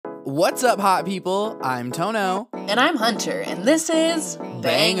What's up, hot people? I'm Tono. And I'm Hunter, and this is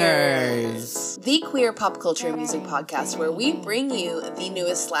Bangers, the queer pop culture and music podcast where we bring you the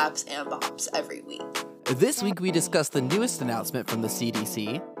newest slaps and bops every week. This week we discuss the newest announcement from the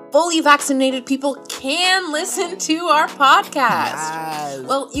CDC. Fully vaccinated people can listen to our podcast. Yes.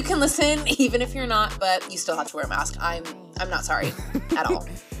 Well, you can listen even if you're not, but you still have to wear a mask. I'm not sorry at all.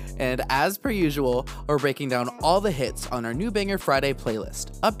 And as per usual, we're breaking down all the hits on our New Banger Friday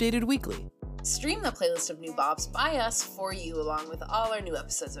playlist, updated weekly. Stream the playlist of new bops by us for you, along with all our new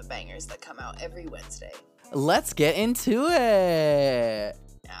episodes of Bangers that come out every Wednesday. Let's get into it.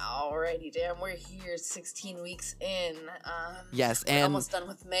 Alrighty, damn, we're here 16 weeks in. Yes, we're and almost done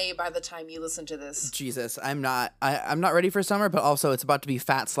with May by the time you listen to this. Jesus, I'm not ready for summer, but also it's about to be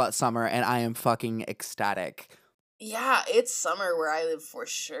fat slut summer, and I am fucking ecstatic. Yeah, it's summer where I live for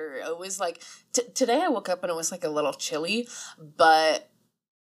sure. It was like, today I woke up and it was like a little chilly, but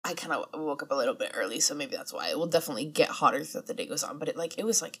I kind of woke up a little bit early, so maybe that's why. It will definitely get hotter as the day goes on, but it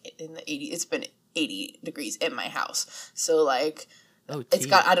was like in the 80s. It's been 80 degrees in my house, so like, it's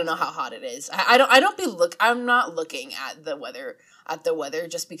got, I don't know how hot it is. I'm not looking at the weather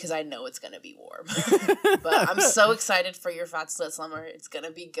just because I know it's gonna be warm. But I'm so excited for your Fat Slut Summer. It's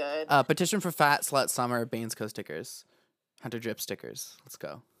gonna be good. Petition for Fat Slut Summer Baines Co stickers, Hunter Drip stickers. Let's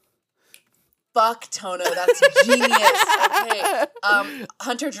go. Fuck Tono, that's genius. Okay,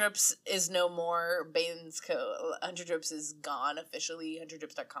 Hunter Drips is no more. Baines Co. Hunter Drips is gone officially.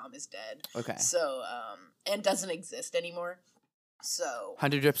 HunterDrips.com is dead. Okay. So and doesn't exist anymore. So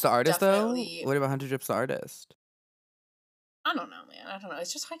Hunter Drips the artist definitely, though? What about Hunter Drips the artist? I don't know, man. I don't know.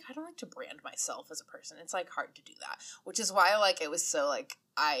 It's just like I don't like to brand myself as a person. It's like hard to do that, which is why I was so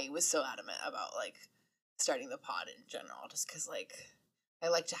adamant about like starting the pod in general, just because like I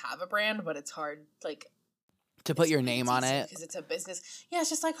like to have a brand, but it's hard like to put your name on it because it's a business. Yeah,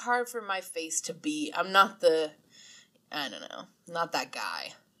 it's just like hard for my face to be. I'm not not that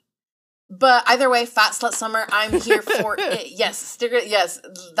guy. But either way, Fat Slut Summer, I'm here for it. Yes,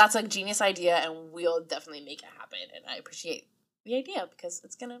 that's a genius idea, and we'll definitely make it happen. And I appreciate the idea because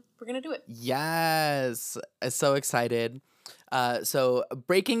we're gonna do it. Yes, I'm so excited. So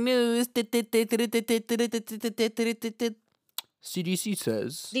breaking news. CDC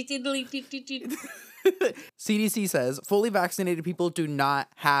says. CDC says fully vaccinated people do not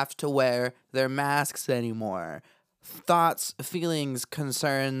have to wear their masks anymore. Thoughts, feelings,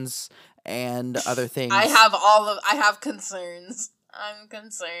 concerns, and other things. I have concerns. I'm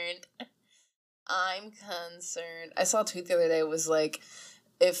concerned. I saw a tweet the other day. It was like,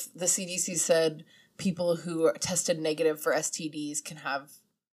 if the CDC said people who are tested negative for STDs can have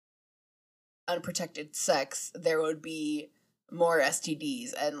unprotected sex, there would be more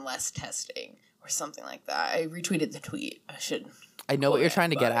STDs and less testing or something like that. I retweeted the tweet. I know what you're trying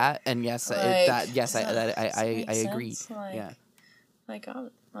to get at, and yes, I agree.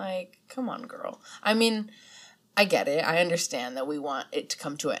 Come on, girl. I mean, I get it. I understand that we want it to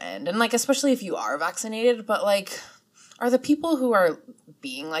come to an end, and like, especially if you are vaccinated. But like, are the people who are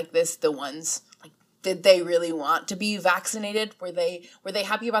being like this the ones? Like, did they really want to be vaccinated? Were they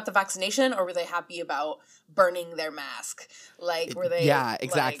happy about the vaccination, or were they happy about burning their mask? Like, were they? Yeah,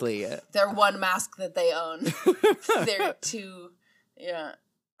 exactly. Like, their one mask that they own. Their two. Yeah.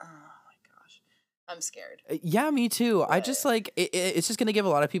 Oh my gosh. I'm scared. Yeah, me too. But I just like it's just gonna give a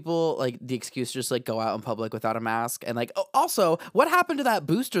lot of people like the excuse to just like go out in public without a mask. And like, also, what happened to that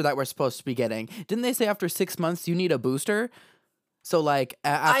booster that we're supposed to be getting? Didn't they say after 6 months you need a booster? So like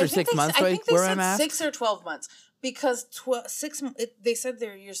after 6 months, I think they wear a said mask? 6 or 12 months because they said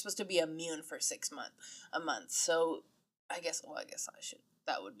you're supposed to be immune for a month. So I guess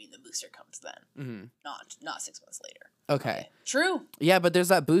that would mean the booster comes then, not 6 months later. Okay. True. Yeah, but there's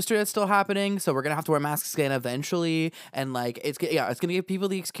that booster that's still happening, so we're gonna have to wear masks again eventually, and like it's gonna give people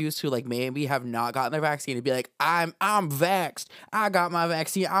the excuse who like maybe have not gotten their vaccine to be like, I'm vaxxed, I got my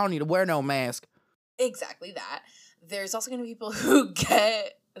vaccine, I don't need to wear no mask. Exactly that. There's also gonna be people who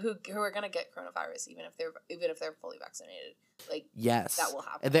are gonna get coronavirus even if they're fully vaccinated. Like, yes, that will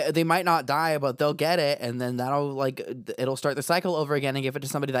happen. They might not die, but they'll get it, and then it'll start the cycle over again and give it to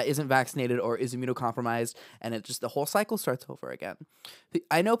somebody that isn't vaccinated or is immunocompromised, and the whole cycle starts over again.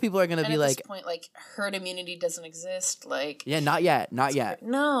 I know people are gonna be like, at this point, like, herd immunity doesn't exist. Like, yeah, not yet.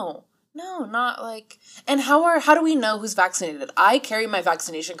 No, not like. And how do we know who's vaccinated? I carry my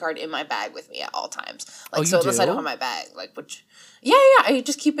vaccination card in my bag with me at all times. Like, so unless I don't have my bag, like, which. Yeah, I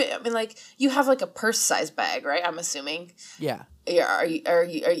just keep it. I mean, like, you have like a purse-sized bag, right? I'm assuming. Yeah.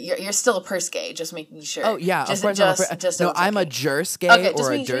 You're still a purse gay? Just making sure. Oh yeah, just, of course. No, I'm a jerse gay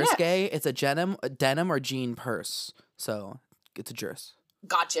or a jerse gay. It's a denim or jean purse, so it's a jerse.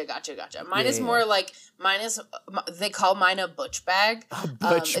 Gotcha. Mine Yeah, is yeah. more like they call mine a butch bag. A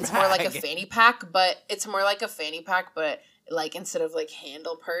butch It's more like a bag. fanny pack, but like instead of like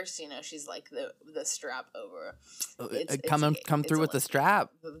handle purse, you know, she's like the strap over. Come through with the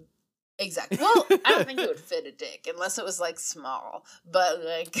strap. Exactly. Well, I don't think it would fit a dick unless it was like small, but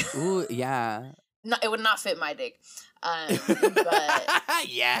like Ooh, yeah. no, it would not fit my dick. But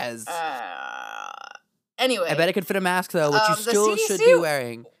Yes. anyway, I bet it could fit a mask though, which you the still CDC should be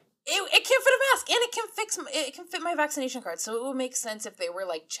wearing. It can fit a mask, and it can fit my vaccination card. So it would make sense if they were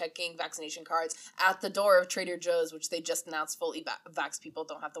like checking vaccination cards at the door of Trader Joe's, which they just announced fully vax people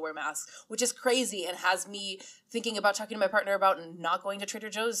don't have to wear masks, which is crazy and has me thinking about talking to my partner about not going to Trader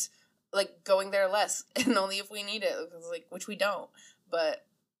Joe's, like going there less and only if we need it, like, which we don't. But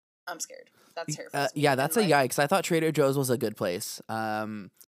I'm scared. That's terrifying. Yeah, that's a yikes. I thought Trader Joe's was a good place.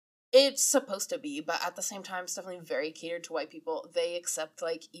 It's supposed to be, but at the same time, it's definitely very catered to white people. They accept,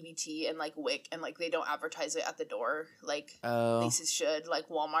 like, EBT and, like, WIC, and, like, they don't advertise it at the door like places should, like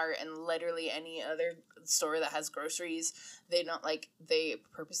Walmart and literally any other store that has groceries. They don't, like, they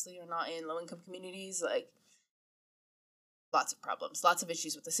purposely are not in low-income communities, like, lots of problems, lots of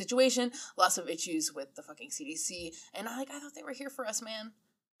issues with the situation, lots of issues with the fucking CDC, and, I thought they were here for us, man.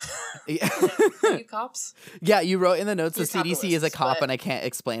 Yeah. Are you cops? Yeah, you wrote in the notes the You're CDC is a capitalists, cop but- and I can't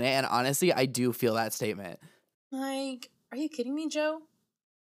explain it. And honestly, I do feel that statement. Like, are you kidding me, Joe?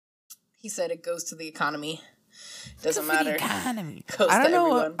 He said it goes to the economy. Doesn't matter. Economy. Goes I don't to know.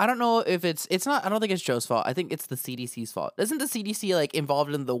 everyone. I don't know if it's not. I don't think it's Joe's fault. I think it's the CDC's fault. Isn't the CDC like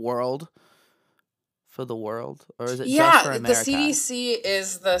involved in the world? For the world, or is it just for America? The CDC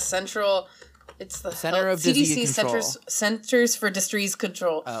is the central. It's the Center of CDC Disease Control. Centers for Disease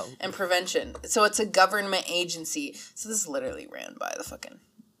Control Oh. and Prevention. So it's a government agency. So this is literally ran by the fucking.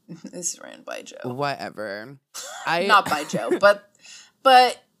 This is ran by Joe. Whatever. Not by Joe, but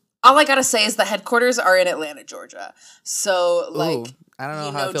all I gotta say is the headquarters are in Atlanta, Georgia. So like, Ooh, I don't know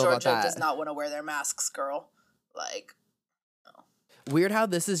you how I know, feel about Georgia that. does not want to wear their masks, girl. Like, Weird how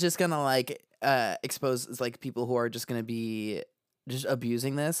this is just gonna like expose like people who are just gonna be just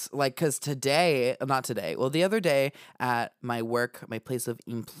abusing this, like, because the other day at my work, my place of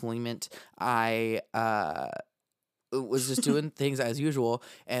employment, I was just doing things as usual,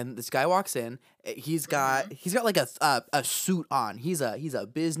 and this guy walks in. He's got like a suit on. He's a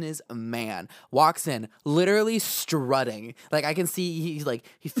businessman. Walks in, literally strutting. Like I can see he's like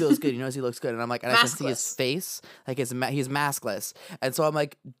he feels good. He knows he looks good, and I'm like, and I can see his face. Like he's maskless, and so I'm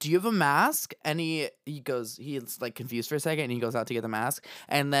like, do you have a mask? And he's like confused for a second, and he goes out to get the mask,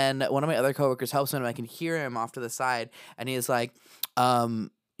 and then one of my other coworkers helps him, and I can hear him off to the side, and he's like,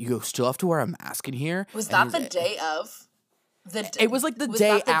 you still have to wear a mask in here? was that the day of? It was like the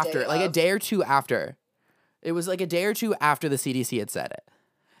day after, like a of? day or two after. It was like a day or two after the CDC had said it.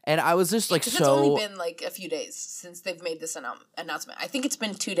 And I was just like, Because so. it's only been like a few days since they've made this announcement. I think it's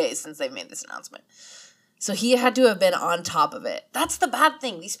been 2 days since they've made this announcement. So he had to have been on top of it. That's the bad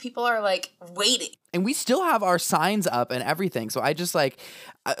thing. These people are like waiting. And we still have our signs up and everything. So I just I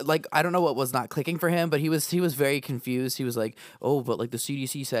don't know what was not clicking for him, but he was very confused. He was like, oh, but like the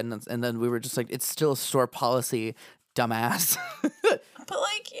CDC said, and then we were just like, it's still store policy, dumbass. But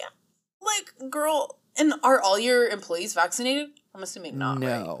like, yeah, like, girl, and are all your employees vaccinated? I'm assuming not.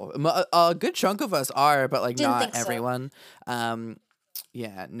 No, right? A good chunk of us are, but like Didn't not think so. everyone.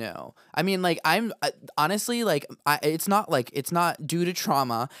 Yeah, no. I mean, like, I'm honestly like, it's not due to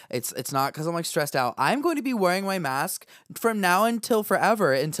trauma. It's not because I'm like stressed out. I'm going to be wearing my mask from now until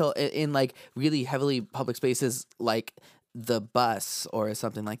forever, until in like really heavily public spaces like the bus or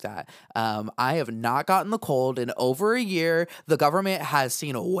something like that. I have not gotten the cold in over a year. The government has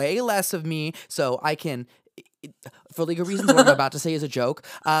seen way less of me, so I can. For legal reasons, what I'm about to say is a joke.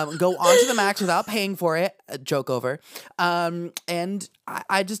 Go onto the max without paying for it. Joke over. And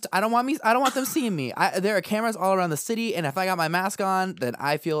I don't want them seeing me. There are cameras all around the city, and if I got my mask on, then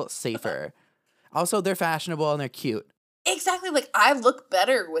I feel safer. Also, they're fashionable and they're cute. Exactly. Like I look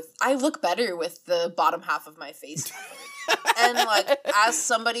better with the bottom half of my face. And like as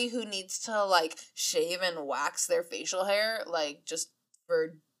somebody who needs to like shave and wax their facial hair, like just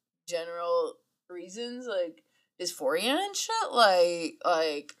for general reasons, like dysphoria and shit,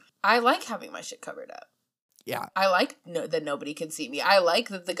 like I like having my shit covered up. Yeah, I like that nobody can see me. I like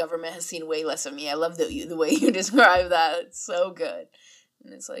that the government has seen way less of me. I love the way you describe that. It's so good.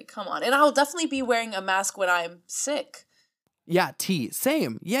 And it's like, come on. And I'll definitely be wearing a mask when I'm sick. Yeah,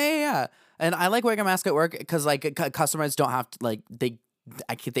 same. Yeah. And I like wearing a mask at work because like customers don't have to like they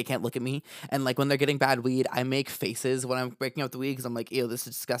they can't look at me. And like when they're getting bad weed, I make faces when I'm breaking up the weed because I'm like, ew, this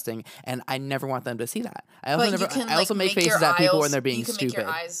is disgusting, and I never want them to see that. But you can I also make your faces at people when eyes- they're being you can stupid. Make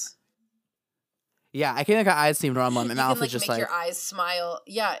your eyes. Yeah, I can make my eyes seem normal, and my You mouth can is just make like, your eyes smile.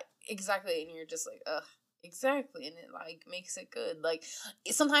 Yeah, exactly, and you're just like, ugh. Exactly, and it like makes it good. Like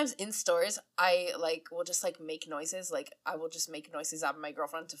sometimes in stores, I like will just like make noises. Like I will just make noises out of my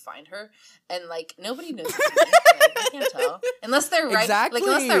girlfriend to find her, and like nobody knows. It's me. Like, I can't tell unless they're right. Exactly. Like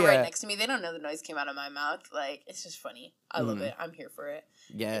unless they're right next to me, they don't know the noise came out of my mouth. Like it's just funny. I love it. I'm here for it.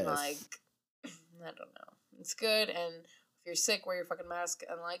 yes. And, like I don't know, it's good. And if you're sick, wear your fucking mask,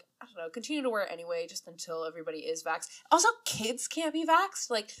 and like I don't know, continue to wear it anyway, just until everybody is vaxxed. Also, kids can't be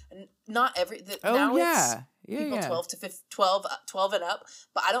vaxxed. Like not every. Now it's people 12 to 15, 12 and up,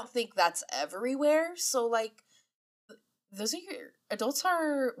 but I don't think that's everywhere. So like, those are your adults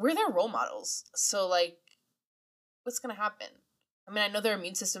we're their role models. So like, what's gonna happen? I mean, I know their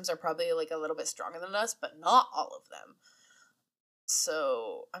immune systems are probably like a little bit stronger than us, but not all of them.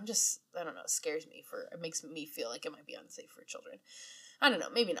 So I don't know, it scares me it makes me feel like it might be unsafe for children. I don't know,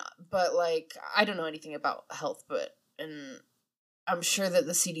 maybe not, but like, I don't know anything about health, and I'm sure that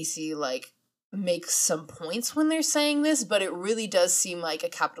the CDC like makes some points when they're saying this, but it really does seem like a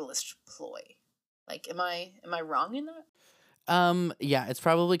capitalist ploy. Like, am I wrong in that? Yeah, it's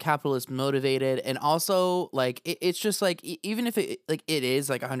probably capitalist motivated, and also like it's just like even if it is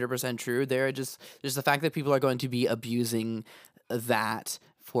like 100% true, there's the fact that people are going to be abusing that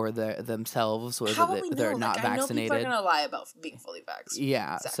for themselves, or How will we they're know? not Like, I know vaccinated. people are gonna lie about being fully vaxxed.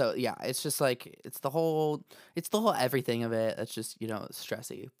 Yeah, Exactly. so yeah, it's just like it's the whole everything of it that's just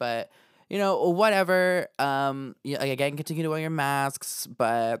stressy, but whatever. Again, continue to wear your masks,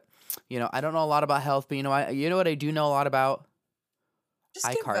 but I don't know a lot about health, but you know what I do know a lot about. Just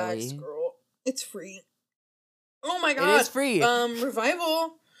get iCarly. vaxxed, girl. It's free. Oh my god, it is free.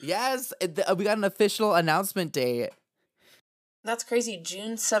 Revival. Yes, we got an official announcement date. That's crazy.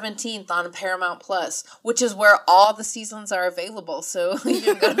 June 17th on Paramount Plus, which is where all the seasons are available. So you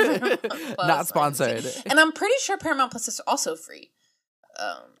can go to Paramount Plus. Not sponsored. And I'm pretty sure Paramount Plus is also free.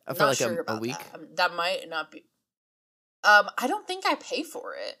 For not like sure a about week. That might not be. I don't think I pay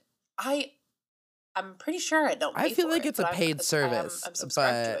for it. I'm pretty sure I don't. Pay I feel for like it, it's a paid service. I'm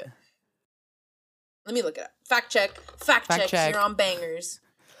subscribed to it. Let me look it up. Fact check. Here on Bangers.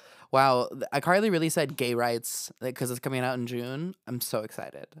 Wow, iCarly really said gay rights because it's coming out in June. I'm so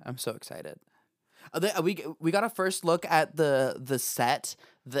excited. We got a first look at the set.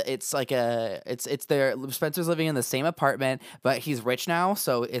 It's like it's their Spencer's living in the same apartment, but he's rich now,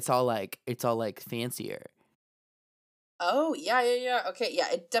 so it's all like fancier. Oh, yeah. Okay, yeah,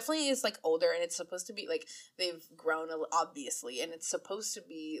 it definitely is like older, and it's supposed to be like they've grown obviously, and it's supposed to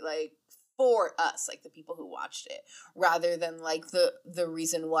be like for us, like the people who watched it, rather than like the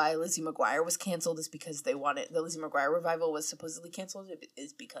reason why Lizzie McGuire was canceled is because the Lizzie McGuire revival was supposedly canceled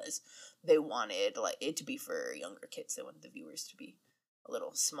is because they wanted like it to be for younger kids. They wanted the viewers to be a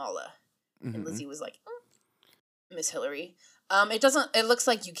little smaller, and Lizzie was like, Miss Hillary. It looks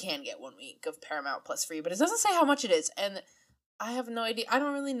like you can get 1 week of Paramount Plus free, but it doesn't say how much it is, and I have no idea. I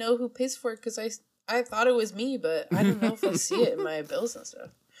don't really know who pays for it because I thought it was me, but I don't know if I see it in my bills and stuff.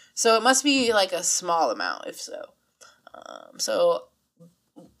 So it must be like a small amount, if so.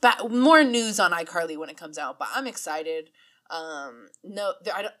 More news on iCarly when it comes out, but I'm excited.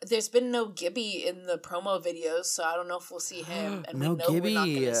 There's been no Gibby in the promo videos, so I don't know if we'll see him. And No we know Gibby. we're not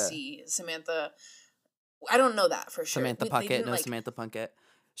going to see Samantha. I don't know that for sure. Samantha Puckett, Samantha Puckett.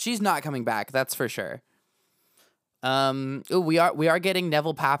 She's not coming back. That's for sure. We are getting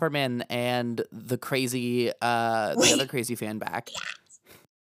Neville Papperman and the other crazy fan back.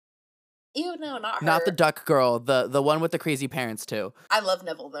 Ew, no, not her. Not the duck girl, the one with the crazy parents too. I love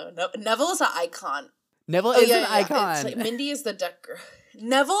Neville though. Neville is an icon. Neville is an icon. It's like Mindy is the duck girl.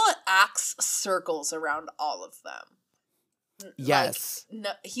 Neville acts circles around all of them. Yes. Like, no,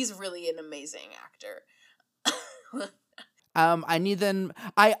 he's really an amazing actor. I need them.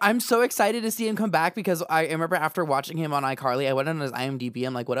 I'm so excited to see him come back because I remember after watching him on iCarly, I went on his IMDb.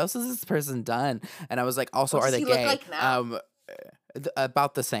 I'm like, what else has this person done? And I was like, also, are they gay? Look like now?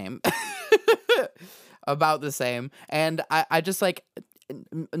 About the same. About the same. And I just like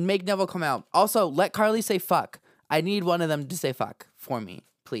make Neville come out. Also, let Carly say fuck. I need one of them to say fuck for me,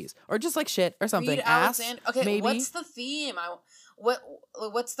 please, or just like shit or something. Okay, maybe. What's the theme?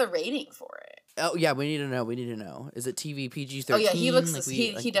 What's the rating for it? Oh yeah, we need to know. Is it TV PG-13? Oh yeah, he looks.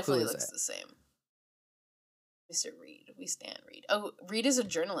 He definitely looks the same. Mr. Reed, we stand Reed. Oh, Reed is a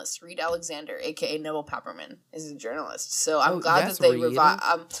journalist. Reed Alexander, aka Neville Papperman, is a journalist. So I'm glad that they revive.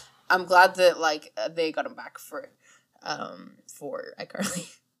 I'm glad that like they got him back for for iCarly.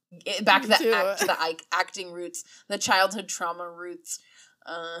 Back to Me too. the acting roots, the childhood trauma roots.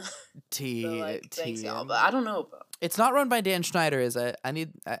 So, thanks y'all, but I don't know about. It's not run by Dan Schneider, is it? I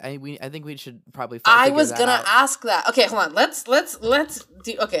think we should probably. I figure was that gonna out. ask that. Okay, hold on. Let's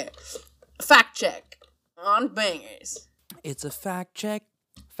do. Okay, fact check on bangers. It's a fact check.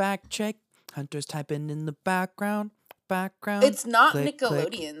 Fact check. Hunter's typing in the background. It's not Click,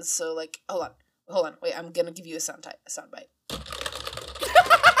 Nickelodeon, click. so like, hold on. Wait, I'm gonna give you a sound bite.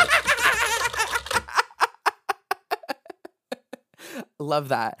 Love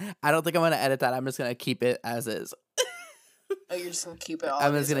that. I don't think I'm gonna edit that. I'm just gonna keep it as is. Oh, you're just gonna keep it all.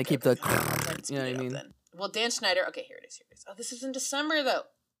 I'm just gonna keep the. You know what I mean? Then. Well, Dan Schneider. Okay, here it is. Oh, this is in December though.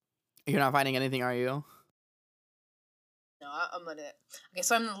 You're not finding anything, are you? No, I'm gonna. Okay,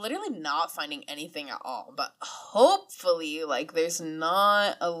 so I'm literally not finding anything at all. But hopefully, like, there's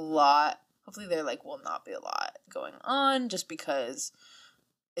not a lot. Hopefully, there like will not be a lot going on, just because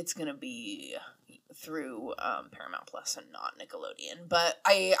it's gonna be through Paramount Plus and not Nickelodeon. But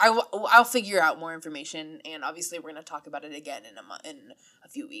I'll figure out more information, and obviously we're gonna talk about it again in a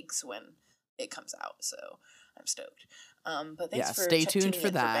few weeks when it comes out. So I'm stoked. But thanks for stay tuned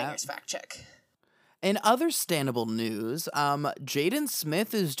for that. Bangers Fact Check. In other standable news, Jaden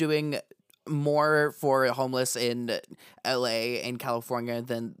Smith is doing more for homeless in LA and California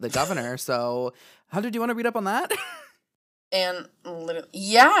than the governor. So, Hunter, do you want to read up on that? And literally,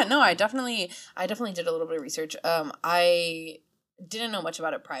 yeah, no, I definitely did a little bit of research. I didn't know much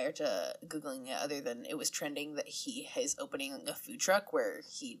about it prior to Googling it, other than it was trending that he is opening a food truck where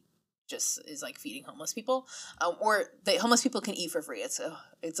he just is like feeding homeless people, or the homeless people can eat for free. It's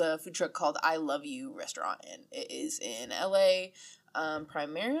a food truck called I Love You Restaurant, and it is in LA,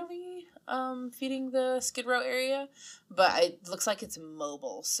 primarily feeding the Skid Row area, but it looks like it's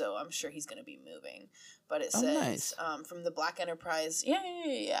mobile, so I'm sure he's gonna be moving. But it says nice. From the Black Enterprise,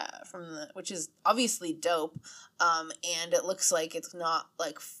 which is obviously dope, and it looks like it's not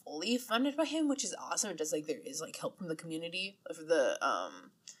like fully funded by him, which is awesome. It does like there is like help from the community for the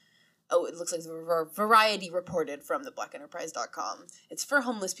it looks like Variety reported from the blackenterprise.com. It's for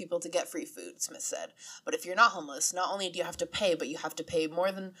homeless people to get free food, Smith said. But if you're not homeless, not only do you have to pay, but you have to pay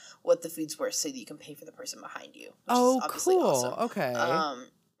more than what the food's worth so that you can pay for the person behind you. Which is obviously cool. Awesome. Okay.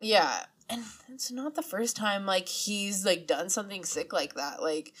 Yeah. And it's not the first time, like, he's, like, done something sick like that.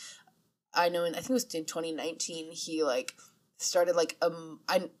 Like, I know I think it was in 2019, he, like, started like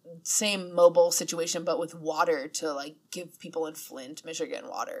same mobile situation but with water to like give people in Flint, Michigan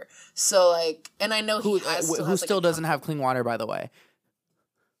water. So like, and I know who still like, doesn't have clean water, by the way.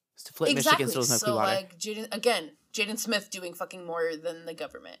 Flint, exactly. Michigan still doesn't have clean water. Like Jaden Smith doing fucking more than the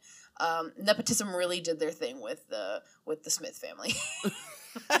government. Nepotism really did their thing with the Smith family.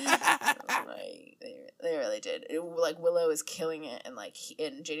 Like, they really did. Like Willow is killing it, and like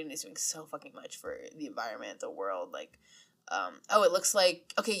and Jaden is doing so fucking much for the environment, the world. Like, it looks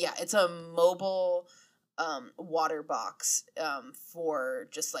like it's a mobile water box for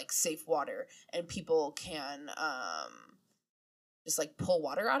just like safe water, and people can just like pull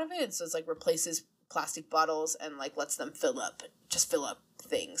water out of it. And so it's like replaces plastic bottles and like lets them fill up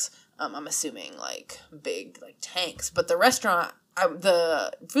things. I'm assuming like big like tanks, but the restaurant,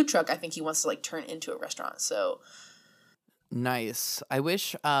 the food truck, I think he wants to like turn into a restaurant. So nice. I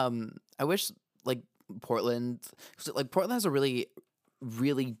wish like Portland has a really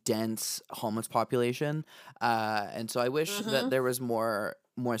dense homeless population, and so I wish that there was more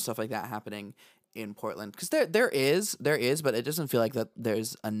stuff like that happening in Portland, because there is, but it doesn't feel like that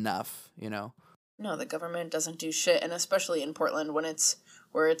there's enough, you know. No, the government doesn't do shit, and especially in Portland when it's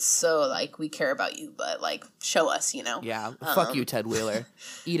so like we care about you, but like show us, you know. Yeah, fuck you, Ted Wheeler.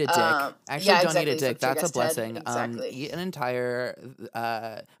 Eat a dick. Actually, don't eat a dick. That's a blessing. Exactly. Eat an entire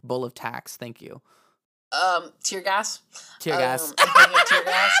bowl of tax. Thank you. Tear gas. Tear gas. Tear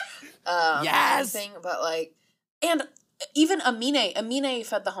gas. Yes. But like, and even Amine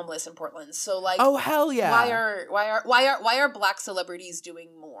fed the homeless in Portland. So like, oh hell yeah. Why are black celebrities doing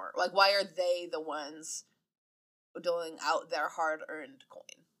more? Like, why are they the ones doling out their hard-earned coin?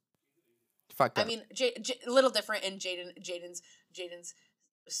 Fucked up. I mean, a little different in Jaden's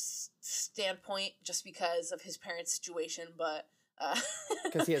standpoint, just because of his parents' situation, but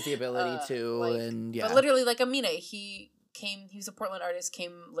because he has the ability to, like, and yeah. But literally, like Amine, he was a Portland artist,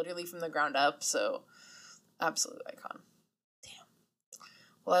 came literally from the ground up, so absolute icon. Damn.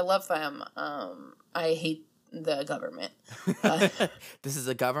 Well, I love them. I hate the government. This is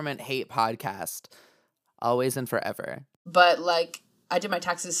a government hate podcast, always and forever. But like, I did my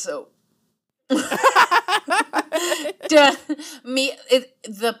taxes, so. The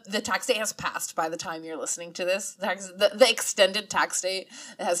tax date has passed by the time you're listening to this. The extended tax date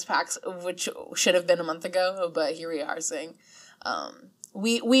has passed, which should have been a month ago, but here we are saying,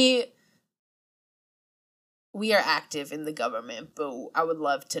 we are active in the government, but I would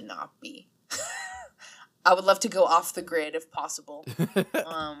love to not be. I would love to go off the grid if possible.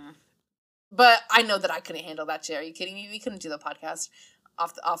 But I know that I couldn't handle that shit. Are you kidding me? We couldn't do the podcast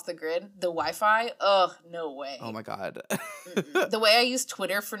off the grid. The Wi-Fi? Ugh, no way. Oh my God. The way I use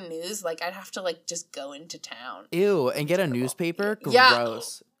Twitter for news, like I'd have to like just go into town. Ew, and get a newspaper? Gross. Yeah.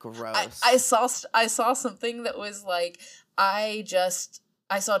 Gross. I saw something that was like, I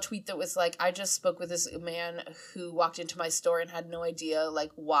saw a tweet that was like, I just spoke with this man who walked into my store and had no idea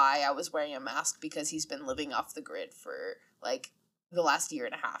like why I was wearing a mask because he's been living off the grid for like the last year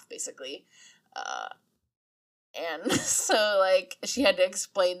and a half, basically. And so like she had to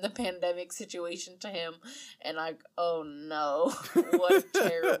explain the pandemic situation to him, and like, oh no, what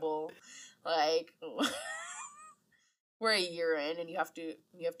terrible, like. We're a year in, and you have to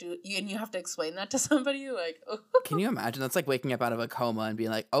explain that to somebody. Like, oh. Can you imagine? That's like waking up out of a coma and being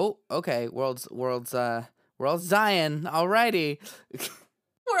like, "Oh, okay, world's dying. Alrighty."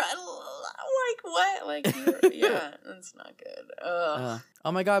 Like what? Like, yeah, that's not good.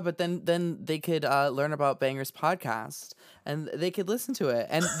 Oh my God! But then they could learn about Bangers podcast, and they could listen to it,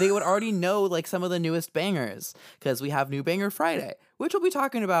 and they would already know like some of the newest bangers because we have New Banger Friday, which we'll be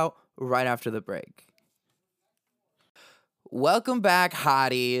talking about right after the break. Welcome back,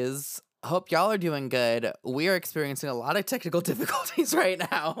 hotties. Hope y'all are doing good. We are experiencing a lot of technical difficulties right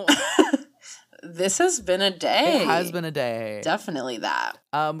now. This has been a day. It has been a day. Definitely that.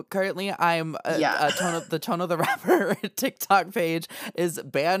 Currently, I'm the Tone of the Rapper TikTok page is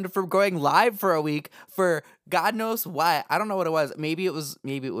banned from going live for a week for God knows what. I don't know what it was. Maybe it was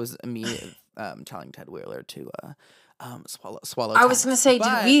me telling Ted Wheeler to swallow. I was gonna say,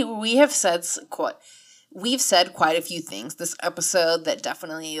 we have said We've said quite a few things this episode that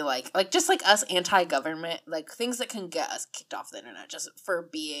definitely like just like us anti-government, like things that can get us kicked off the internet just for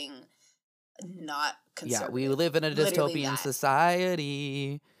being not conservative. Yeah, we live in a dystopian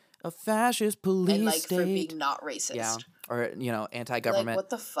society, a fascist police and like state. For being not racist. Yeah, or anti-government. Like what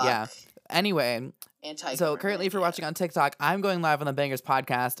the fuck? Yeah. Anyway, anti-government. So currently, if you're watching on TikTok, I'm going live on the Bangers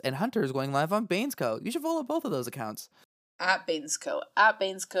podcast, and Hunter's going live on Baines Co. You should follow both of those accounts. At Baines Co.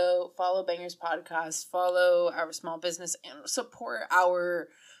 Follow Bangers Podcast. Follow our small business and support our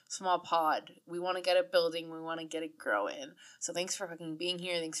small pod. We want to get it building. We want to get it growing. So thanks for fucking being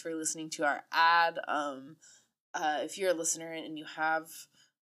here. Thanks for listening to our ad. If you're a listener and you have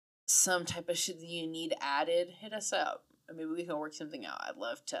some type of shit that you need added, hit us up. Maybe we can work something out. I'd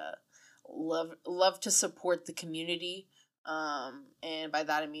love to support the community. And by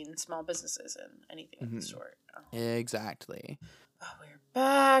that I mean small businesses and anything of the sort. Exactly. Oh, we're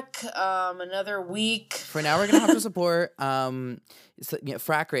back. Another week. For now, we're gonna have to support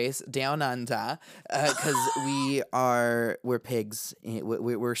Frack Race Down Under because we're pigs.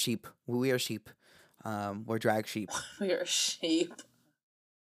 We're sheep. We are sheep. We're drag sheep. We are sheep.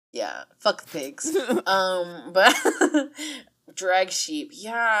 Yeah, fuck pigs. But drag sheep.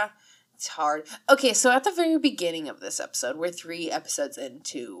 Yeah. It's hard. Okay, so at the very beginning of this episode, we're 3 episodes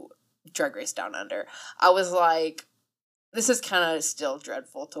into Drag Race Down Under. I was like, this is kind of still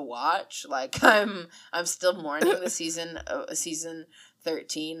dreadful to watch. Like, I'm still mourning the season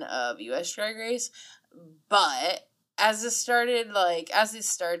 13 of US Drag Race. But as it started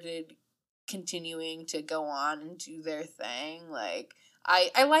continuing to go on and do their thing, like,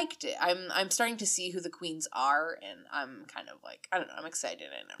 I liked it. I'm starting to see who the queens are, and I'm kind of like, I don't know, I'm excited.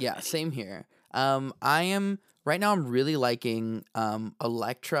 Yeah, same here. I'm really liking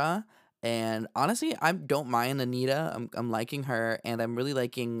Electra, and honestly, I don't mind Anita. I'm liking her, and I'm really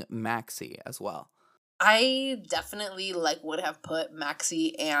liking Maxi as well. I definitely would have put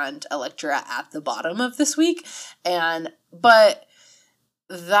Maxi and Electra at the bottom of this week, but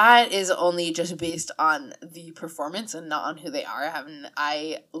that is only just based on the performance and not on who they are.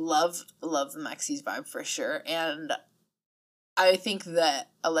 I love Maxi's vibe for sure, and I think that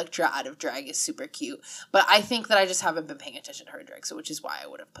Electra out of drag is super cute. But I think that I just haven't been paying attention to her drag, so which is why I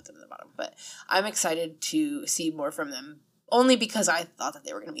would have put them in the bottom. But I'm excited to see more from them, only because I thought that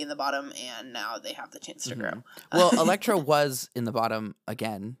they were going to be in the bottom, and now they have the chance to grow. Well, Electra was in the bottom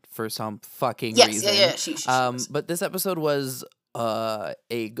again for some fucking reason. Yeah. She was. But this episode was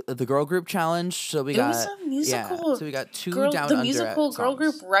the girl group challenge. So we got was a musical. Yeah, so we got 2 girl, down the under musical girl songs.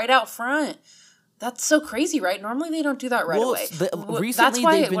 group right out front. That's so crazy, right? Normally they don't do that right away. Recently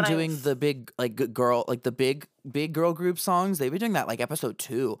they've been doing the big girl, like the big girl group songs. They've been doing that like episode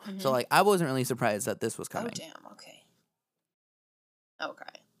 2. So like I wasn't really surprised that this was coming. Oh damn, okay.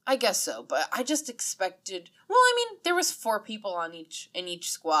 I guess so, but I just expected. Well, I mean, there was 4 people in each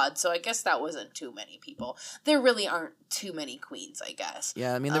squad, so I guess that wasn't too many people. There really aren't too many queens, I guess.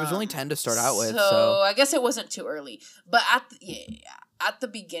 Yeah, I mean, there was only 10 to start out with, so I guess it wasn't too early. But at the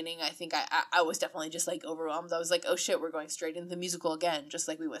beginning, I think I was definitely just like overwhelmed. I was like, oh shit, we're going straight into the musical again, just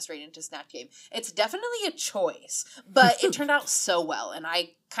like we went straight into Snap Game. It's definitely a choice, but it turned out so well, and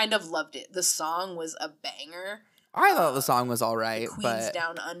I kind of loved it. The song was a banger. I thought the song was all right, Queens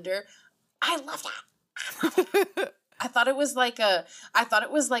Down Under. I love that. I thought it was like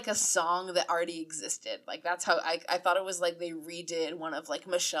a song that already existed. Like that's how I thought it was like they redid one of like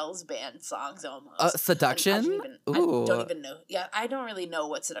Michelle's band songs almost. Seduction? I don't even know. Yeah, I don't really know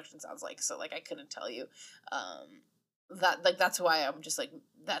what Seduction sounds like, so like I couldn't tell you. That's why I'm just like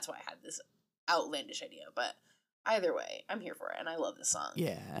that's why I had this outlandish idea. But either way, I'm here for it, and I love this song.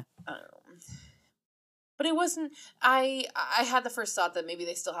 Yeah. But it wasn't. I had the first thought that maybe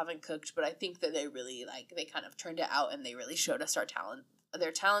they still haven't cooked, but I think that they really they kind of turned it out and they really showed us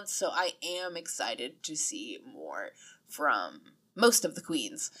their talents. So I am excited to see more from most of the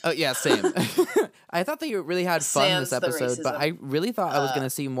queens. Oh yeah, same. I thought they really had fun this episode, but I really thought I was gonna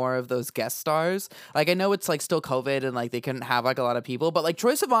see more of those guest stars. Like I know it's like still COVID and like they couldn't have like a lot of people, but like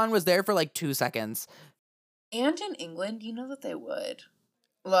Troye Sivan was there for like 2 seconds. And in England, you know that they would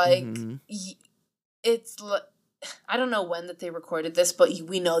like. It's I don't know when that they recorded this, but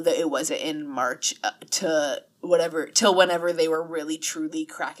we know that it wasn't in March till whenever they were really truly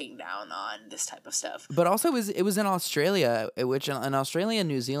cracking down on this type of stuff. But also it was in Australia, which in Australia and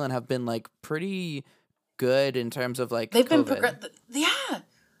New Zealand have been like pretty good in terms of like they've COVID. been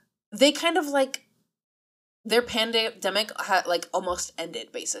they kind of like their pandemic had like almost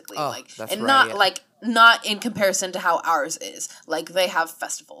ended basically, not in comparison to how ours is. Like they have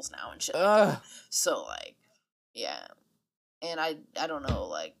festivals now and shit like that. So like yeah, and I don't know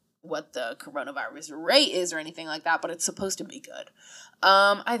like what the coronavirus rate is or anything like that, but it's supposed to be good.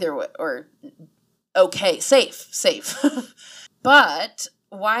 Either way, or okay, safe. But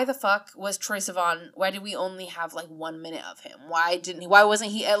why the fuck was Troye Sivan? Why did we only have like 1 minute of him? Why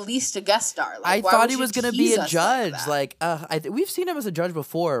wasn't he at least a guest star? Like, I thought he was gonna be a judge. We've seen him as a judge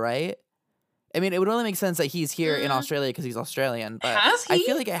before, right? I mean, it would only make sense that he's here in Australia because he's Australian. But has he? I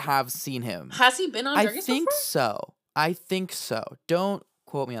feel like I have seen him. Has he been on Drag Race before? I think so. Don't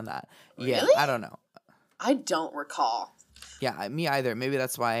quote me on that. Really? Yeah, I don't know. I don't recall. Yeah, me either. Maybe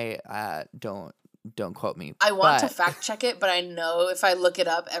that's why don't quote me. I want to fact check it, but I know if I look it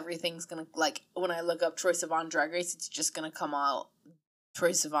up, everything's gonna like when I look up Troye Sivan Drag Race, it's just gonna come out Troye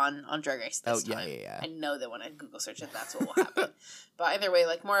Sivan on Drag Race this time. Yeah. I know that when I Google search it, that's what will happen. But either way,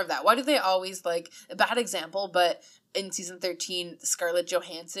 like more of that. Why do they always like a bad example? But in season 13, Scarlett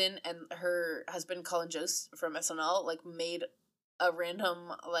Johansson and her husband Colin Jost from SNL like made a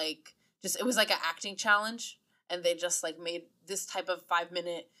random like just it was like an acting challenge, and they just like made this type of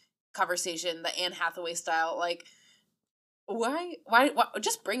 5-minute conversation, the Anne Hathaway style. Like, why?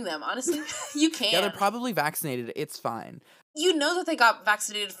 Just bring them. Honestly, you can. Yeah, they're probably vaccinated. It's fine. You know that they got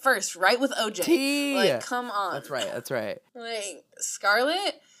vaccinated first, right? With OJ. Like, come on. That's right. Like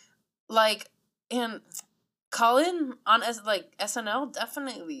Scarlett, like, and Colin on SNL,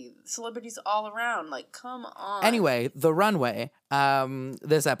 definitely celebrities all around. Like, come on. Anyway, the runway.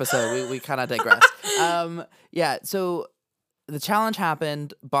 This episode we kind of digress. Yeah. So the challenge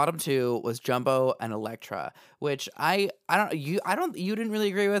happened. Bottom 2 was Jumbo and Elektra, which you didn't really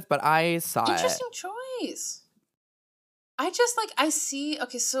agree with, but I saw Interesting choice. I see.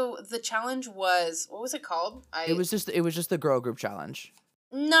 Okay, so the challenge was, what was it called? It was just the girl group challenge.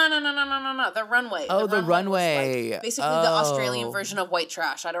 No. The runway. Oh, the runway. Was like basically the Australian version of white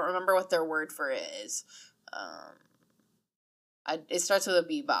trash. I don't remember what their word for it is. It starts with a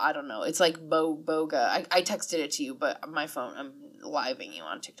B, but I don't know. It's like boga. I texted it to you, but my phone, I'm living you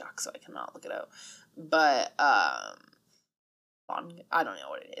on TikTok, so I cannot look it up. But I don't know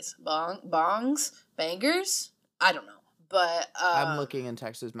what it is. Bongs, bangers. I don't know. But I'm looking in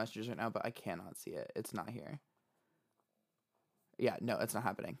Texas messages right now, but I cannot see it. It's not here. Yeah, no, it's not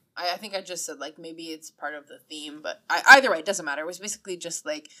happening. I think I just said like maybe it's part of the theme, but either way, it doesn't matter. It was basically just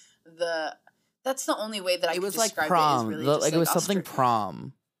like that's the only way that I could describe like prom. It. It was like it was something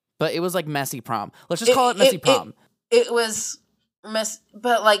prom, but it was like messy prom. Let's just call it messy prom. It was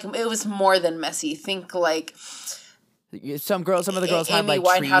but like it was more than messy. Think like Some of the girls had Amy like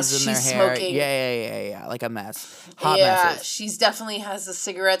Winehouse, trees in their she's hair. smoking. Yeah, like a mess. Hot Yeah, messes. she's definitely has the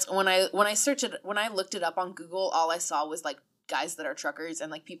cigarettes. When I looked it up on Google, all I saw was like guys that are truckers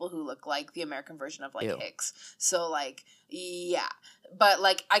and like people who look like the American version of like Ew. Hicks. So like, yeah, but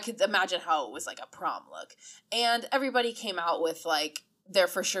like I could imagine how it was like a prom look, and everybody came out with like they're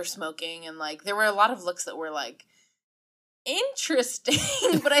for sure smoking, and like there were a lot of looks that were like interesting,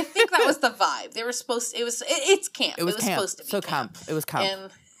 but I think that was the vibe. They were supposed to, it's camp. It was camp. Supposed to be so camp. It was camp.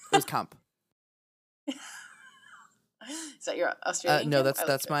 And it was camp. is that your Australian? No, camp?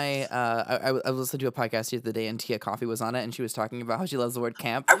 that's my. I was listening to a podcast the other day, and Tia Coffee was on it, and she was talking about how she loves the word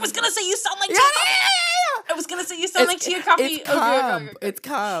camp. I was gonna say you sound like Tia Coffee. I was gonna say you sound like Tia Coffee. It's camp. Okay. It's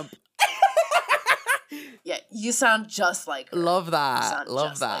camp. Yeah, you sound just like her. Love that.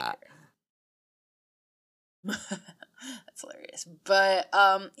 Love that. Like that's hilarious. But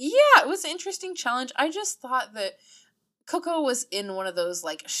yeah, it was an interesting challenge. I just thought that Coco was in one of those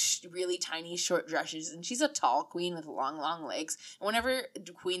like really tiny short dresses, and she's a tall queen with long legs. And whenever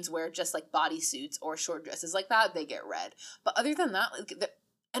queens wear just like bodysuits or short dresses like that, they get red. But other than that,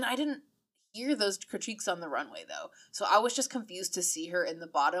 and I didn't hear those critiques on the runway though, so I was just confused to see her in the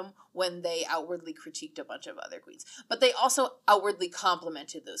bottom when they outwardly critiqued a bunch of other queens. But they also outwardly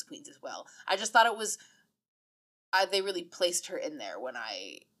complimented those queens as well. I just thought it was. They really placed her in there when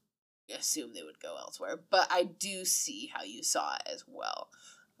I assumed they would go elsewhere. But I do see how you saw it as well.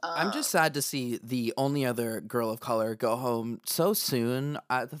 I'm just sad to see the only other girl of color go home so soon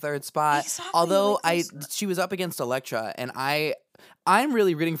at the third spot. Exactly, Although like she was up against Elektra, and I'm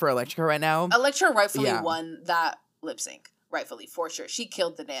really rooting for Elektra right now. Elektra rightfully won that lip sync. Rightfully, for sure. She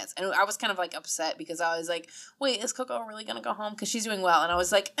killed the dance. And I was kind of like upset because I was like, wait, is Coco really going to go home? Because she's doing well. And I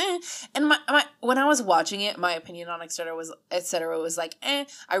was like, eh. And my when I was watching it, my opinion on et cetera was like, eh.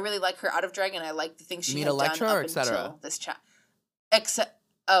 I really like her out of drag, and I like the things she had Elektra done or up et cetera? until this chat.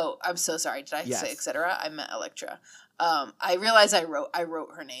 Oh, I'm so sorry. Did I say et cetera? I meant Elektra. I realized I wrote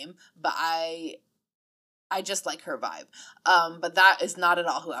her name, but I just like her vibe. But that is not at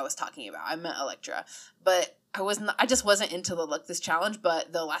all who I was talking about. I meant Elektra. But I just wasn't into the look this challenge,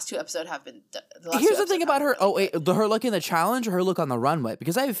 but the last two episodes have been. Here's the thing about her. Oh wait, her look in the challenge or her look on the runway?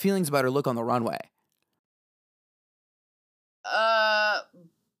 Because I have feelings about her look on the runway.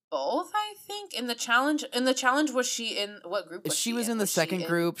 Both, I think. In the challenge, was she in what group? She was in the second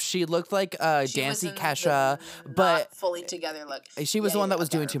group. She looked like Dancy Kesha, but fully together look. She was the one that was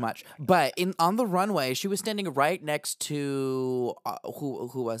doing too much. But on the runway, she was standing right next to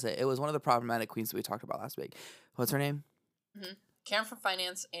who was it? It was one of the problematic queens that we talked about last week. What's her name? Mm-hmm. Karen from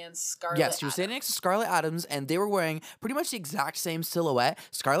Finance and Scarlett. Yes, she was standing next to Scarlett Adams, and they were wearing pretty much the exact same silhouette.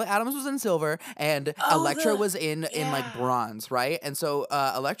 Scarlett Adams was in silver, and Elektra was in like bronze, right? And so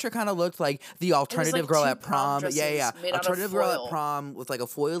Elektra kind of looked like the alternative girl at prom. Yeah. Alternative girl at prom with like a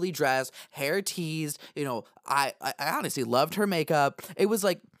foily dress, hair teased. You know, I honestly loved her makeup. It was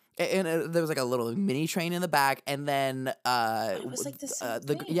like. And there was like a little mini train in the back, and then it was like the same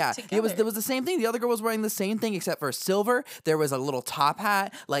thing together. There was the same thing. The other girl was wearing the same thing except for silver. There was a little top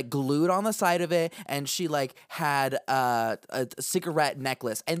hat like glued on the side of it, and she like had a cigarette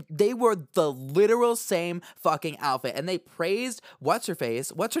necklace, and they were the literal same fucking outfit. And they praised what's her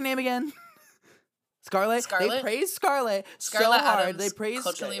name again? Scarlett. They praised Scarlett so hard. Adams, They praised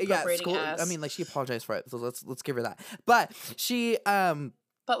ass. I mean, like she apologized for it, so let's give her that. But she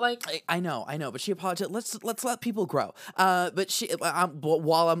But like I know, but she apologized. Let's let people grow. But she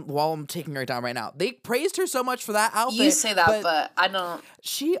while I'm taking her down right now, they praised her so much for that outfit. You say that, but I don't.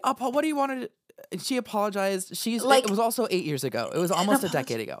 What do you want to? She apologized. Like, it was also 8 years ago. It was almost a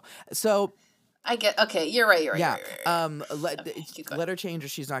decade ago. So I get okay. You're right. Yeah. Right. Let her change, or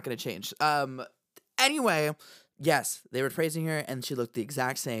she's not going to change. Anyway. Yes, they were praising her, and she looked the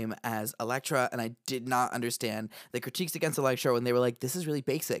exact same as Elektra, and I did not understand the critiques against Elektra when they were like, this is really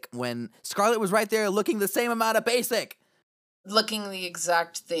basic, when Scarlett was right there looking the same amount of basic. Looking the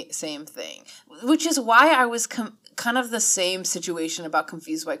exact same thing. Which is why I was kind of the same situation about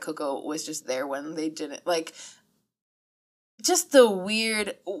Confused Why Coco was just there when they didn't, like... Just the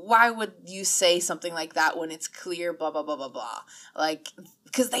weird, why would you say something like that when it's clear, blah, blah, blah, blah, blah. Like,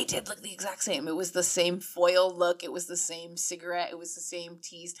 because they did look the exact same. It was the same foil look. It was the same cigarette. It was the same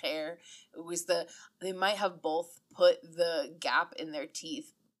teased hair. It was they might have both put the gap in their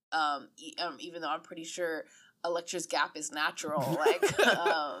teeth, even though I'm pretty sure Elektra's gap is natural.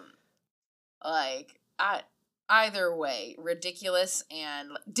 Either way, ridiculous.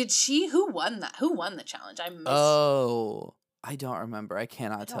 And who won the challenge? I missed. Oh, I don't remember. I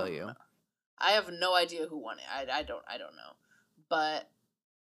cannot tell you. I have no idea who won it. I don't know. But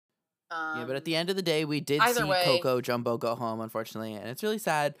Yeah, but at the end of the day, we did Either see way, Coco Jumbo go home, unfortunately, and it's really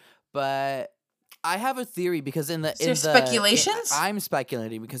sad. But I have a theory because is there speculations? I'm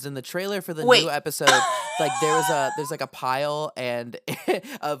speculating because in the trailer for the Wait. new episode, like there's like a pile and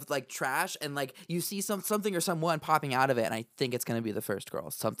of like trash, and like you see something or someone popping out of it, and I think it's gonna be the first girl.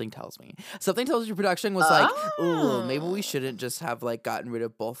 Something tells me. Something tells you production was like, ooh, maybe we shouldn't just have like gotten rid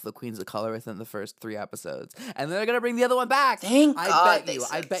of both the queens of color within the first 3 episodes, and they're gonna bring the other one back. Thank I God bet you.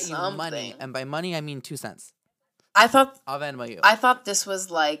 I bet you money, and by money I mean 2 cents. I thought I'll Venmo you. I thought this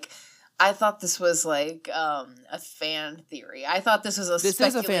was like a fan theory. I thought this was a This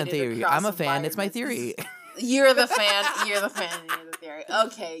is a fan theory. I'm a fan. It's my theory. You're the fan. You're the fan. You're the theory.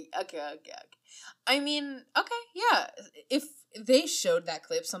 Okay. I mean, okay, yeah. If they showed that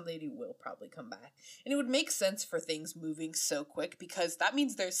clip, somebody will probably come back. And it would make sense for things moving so quick because that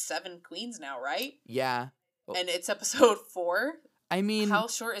means there's 7 queens now, right? Yeah. And it's episode 4. I mean, how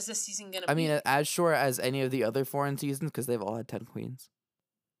short is this season going to be? I mean, as short as any of the other foreign seasons because they've all had 10 queens.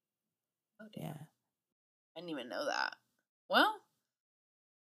 Oh, damn. Yeah. I didn't even know that. Well,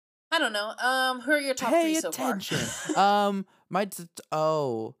 I don't know. Who are your top 3 so far? Pay attention.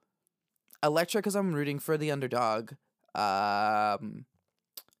 Electra, because I'm rooting for the underdog. I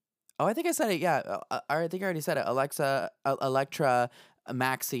think I said it. Yeah, I think I already said it. Electra,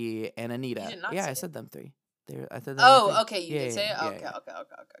 Maxi, and Anita. You did not Yeah, say I it. said them 3. I said them. Oh, okay, you Yeah, did say it? yeah, Okay, yeah. okay.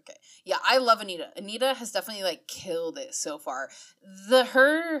 Yeah, I love Anita. Anita has definitely, like, killed it so far.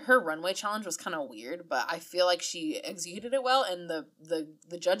 Her runway challenge was kind of weird, but I feel like she executed it well, and the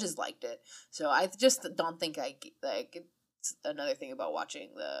judges liked it. So I just don't think it's another thing about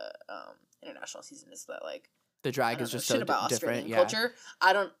watching the international season is that, like, The drag is just so about different. Australian Yeah. culture.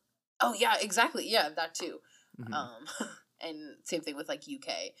 I don't... Oh, yeah, exactly. Yeah, that too. Mhm. And same thing with, like,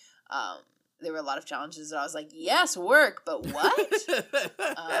 UK. There were a lot of challenges that I was like, yes, work, but what?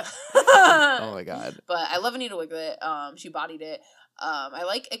 Oh my god. But I love Anita Wiglet. She bodied it. I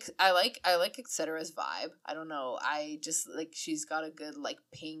like Etc's vibe. I don't know. I just like she's got a good like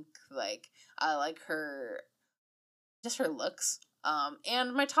pink like I like her looks.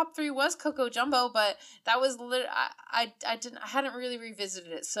 And my top 3 was Coco Jumbo, but that was I hadn't really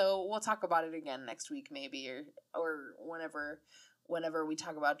revisited it, so we'll talk about it again next week maybe or whenever we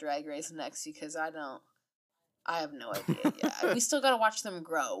talk about Drag Race next, because I have no idea yet. We still gotta watch them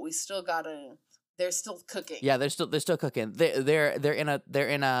grow. They're still cooking. Yeah, they're still cooking. They're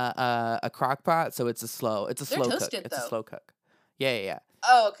in a crock pot, so it's a slow toasted, cook. It's though. a slow cook. Yeah.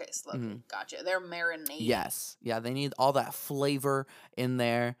 Oh, okay, slow Mhm. cook. Gotcha. They're marinating. Yes. Yeah, they need all that flavor in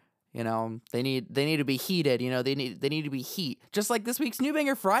there. You know, they need to be heated. You know, they need to be heat. Just like this week's New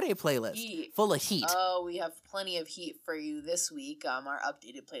Banger Friday playlist, Heat. full of heat. Oh, we have plenty of heat for you this week. Our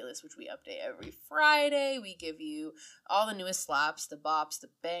updated playlist, which we update every Friday. We give you all the newest slaps, the bops, the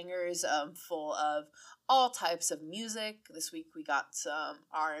bangers, full of all types of music. This week we got some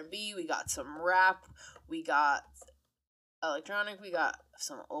R&B, we got some rap, we got electronic, we got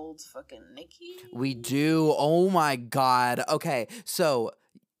some old fucking Nicki. We do. Oh my god. Okay, so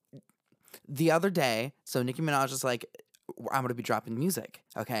the other day, so Nicki Minaj is like, I'm gonna be dropping music,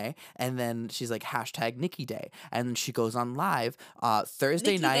 okay? And then she's like, hashtag Nicki Day. And then she goes on live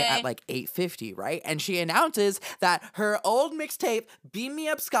Thursday Nicki night Day. at like 8:50, right? And she announces that her old mixtape, Beam Me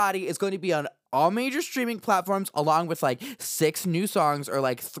Up Scotty, is going to be on all major streaming platforms, along with like 6 new songs, or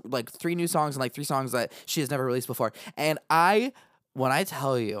like 3 new songs and like 3 songs that she has never released before. And when I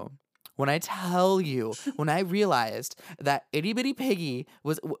realized that Itty Bitty Piggy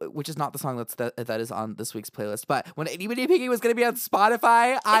was, which is not the song that is on this week's playlist, but when Itty Bitty Piggy was going to be on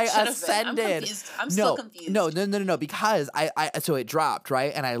Spotify, I ascended. I'm still confused. No, because so it dropped,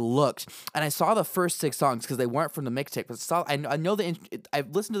 right? And I looked and I saw the first 6 songs because they weren't from the mixtape, but I know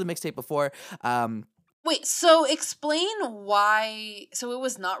I've listened to the mixtape before. Wait, so explain why. So it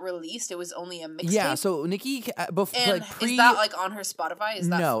was not released. It was only a mixtape. Yeah, so Nicki before and is that like on her Spotify? Is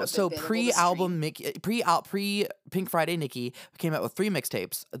that no? So pre-album, pre Pink Friday, Nicki came out with 3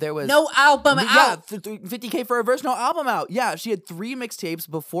 mixtapes. There was no album out. Yeah, 50K for a verse, no album out. Yeah, she had 3 mixtapes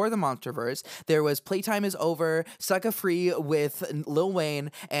before the Monsterverse. There was Playtime Is Over, Sucka Free with Lil Wayne,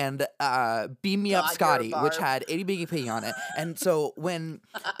 and Beam Me Up Scotty, which had Itty Bitty Piggy on it. And so and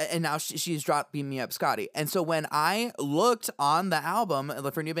now she's dropped Beam Me Up Scotty. And so when I looked on the album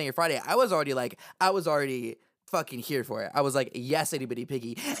for New Banger Friday, I was already fucking here for it. I was like, yes, Itty Bitty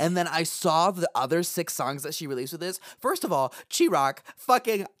Piggy. And then I saw the other 6 songs that she released with this. First of all, Chi-Rock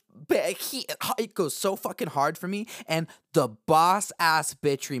fucking it goes so fucking hard for me. And the Boss Ass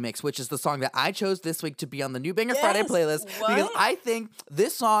Bitch remix, which is the song that I chose this week to be on the New Banger Friday playlist, because I think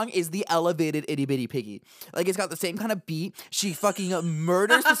this song is the elevated Itty Bitty Piggy. Like, it's got the same kind of beat. She fucking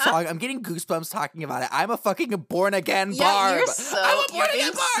murders the song. I'm getting goosebumps talking about it. I'm a fucking born again Barb. You're so, I'm a born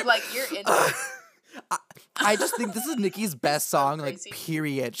again Barb. Like, you're into it. I just think this is Nicki's best song, like,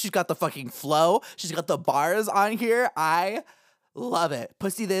 period. She's got the fucking flow. She's got the bars on here. I love it.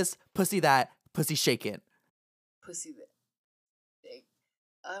 Pussy this, pussy that, pussy shaking. Pussy that.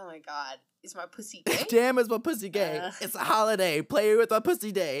 Oh my god. Is my pussy gay? Damn, is my pussy gay. It's a holiday. Play with my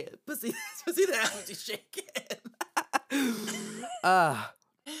pussy day. Pussy this, pussy that, pussy shaking.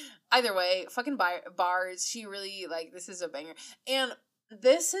 Either way, fucking bars. She really, like, this is a banger. And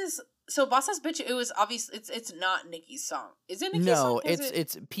this is... So Boss Ass Bitch, it was obviously it's not Nicki's song. Is it Nicki's song? No,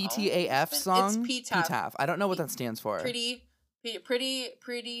 it's PTAF song. It's PTAF. I don't know what that stands for. Pretty thing,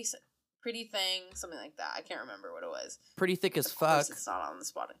 something like that. I can't remember what it was. Pretty thick as fuck. Of course it's not on the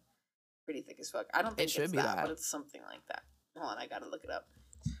spot. Pretty thick as fuck. I don't think it should be that, but it's something like that. Hold on, I gotta look it up.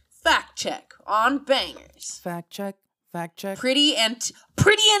 Fact check on bangers. Fact check. Pretty and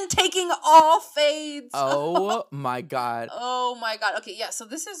taking all fades. Oh my god. Oh my god. Okay, yeah. So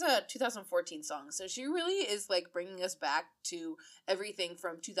this is a 2014 song. So she really is like bringing us back to everything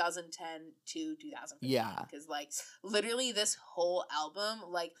from 2010 to 2015. Yeah. Because like literally this whole album,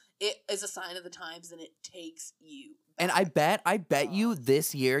 like it is a sign of the times and it takes you. And I bet you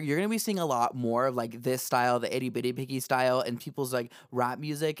this year you're gonna be seeing a lot more of like this style, the Itty Bitty Piggy style, and people's like rap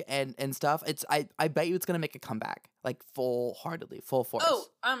music and stuff. I bet you it's gonna make a comeback, like full force. Oh,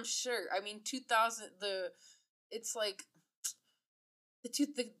 I'm sure. I mean, it's like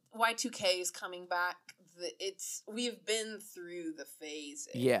the Y2K is coming back. We've been through the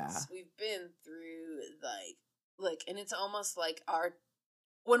phases. Yeah, we've been through like, and it's almost like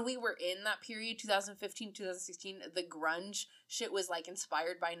when we were in that period, 2015, 2016, the grunge shit was, like,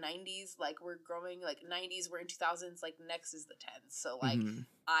 inspired by 90s. Like, we're growing, like, 90s, we're in 2000s, like, next is the 10s. So, like,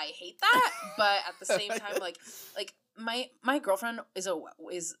 I hate that, but at the same time, like my girlfriend is a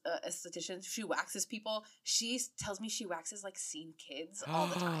esthetician. She waxes people. She tells me she waxes, like, scene kids all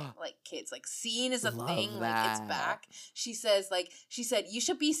the time. Like, kids. Like, scene is a thing. Like, it's back. She said, you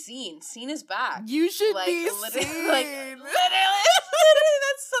should be seen. Scene is back. You should like, be seen. Like, literally,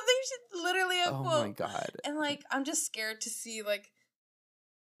 that's something literally a quote. Oh my god. And, like, I'm just scared to see, like,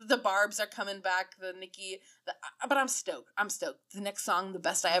 the Barbs are coming back, the Nicki, but I'm stoked. The next song, The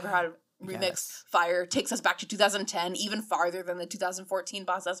Best I Ever Had remix, Yes. Fire, takes us back to 2010, even farther than the 2014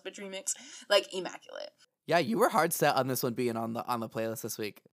 Boss Ass Bitch remix. Like, immaculate. Yeah, you were hard set on this one being on the playlist this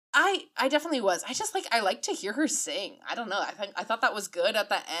week. I definitely was. I just, like, I like to hear her sing. I don't know. I thought that was good at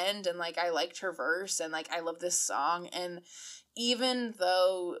the end, and, like, I liked her verse, and, like, I love this song. And even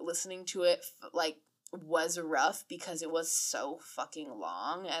though listening to it, like, was rough because it was so fucking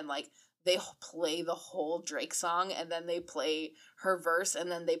long, and, like, they play the whole Drake song, and then they play her verse,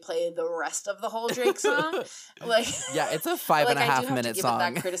 and then they play the rest of the whole Drake song. Like, yeah, it's a 5.5 minute song.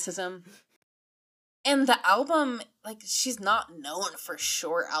 It that criticism. And the album, like, she's not known for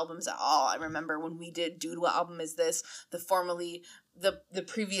short albums at all. I remember when we did Dude, What Album Is This? The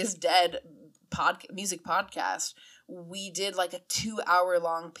previous Dead music podcast, we did like a 2-hour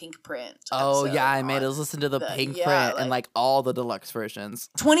long Pink Print. Oh yeah, I made us listen to the Pink Print and like all the deluxe versions.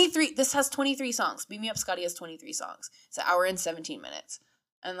 23. This has 23 songs. Beat Me Up, Scotty has 23 songs. It's an hour and 17 minutes.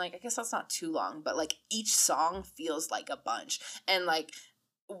 And like, I guess that's not too long, but like each song feels like a bunch. And like,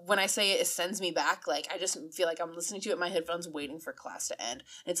 when I say it sends me back, like, I just feel like I'm listening to it in my headphones waiting for class to end.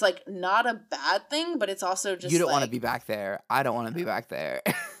 It's, like, not a bad thing, but it's also just, you don't like, want to be back there. I don't want to be back there.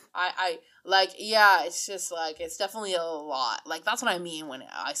 Yeah, it's just, like, it's definitely a lot. Like, that's what I mean when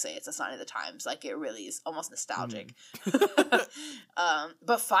I say it's a sign of the times. Like, it really is almost nostalgic.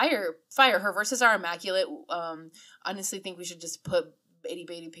 But Fire, her verses are immaculate. Honestly think we should just put Itty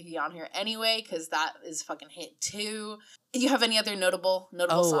Bitty Piggy on here anyway, because that is fucking hit too. Do you have any other notable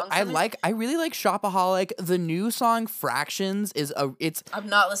songs? I really like Shopaholic. The new song Fractions I've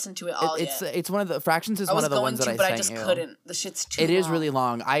not listened to it all yet. It's one of the Fractions is one of the ones that I sent you. But I just couldn't. The shit's too long. It is really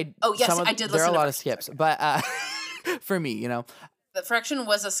long. I did listen to there are a lot of skips, but for me, you know. The Fraction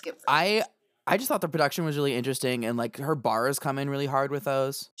was a skip for me. I just thought the production was really interesting, and like her bars come in really hard with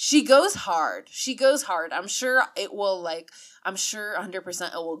those. She goes hard. I'm sure it will, like, I'm sure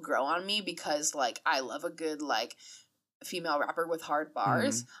 100% it will grow on me, because like I love a good like female rapper with hard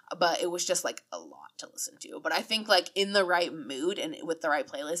bars, but it was just like a lot to listen to. But I think like in the right mood and with the right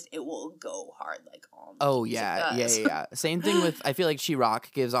playlist, it will go hard like all music does. Same thing with, I feel like She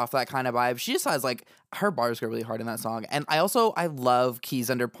Rock gives off that kind of vibe. She just has like, her bars go really hard in that song. And I love Keys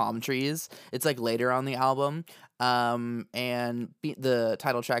Under Palm Trees. It's like later on the album. The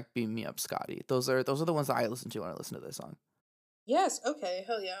title track, Beam Me Up Scotty. Those are the ones that I listen to when I listen to this song. Yes, okay,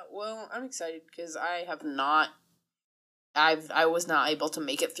 hell yeah. Well, I'm excited because I was not able to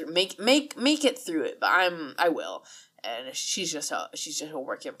make it through make it through it, but I will. And she's just a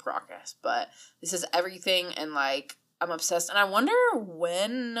work in progress. But this is everything, and like I'm obsessed. And I wonder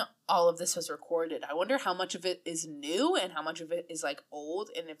when all of this was recorded. I wonder how much of it is new and how much of it is like old,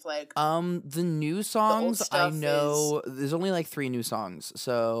 and if like the new songs, I know there's only like 3 new songs.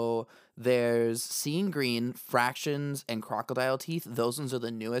 So there's Seeing Green, Fractions, and Crocodile Teeth. Those ones are the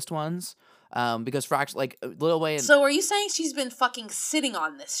newest ones. Because Fraction, like Lil Wayne. So are you saying she's been fucking sitting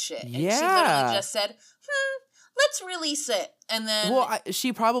on this shit? And yeah. She literally just said, let's release it. And then. Well,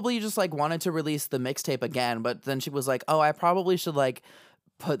 she probably just like wanted to release the mixtape again, but then she was like, oh, I probably should like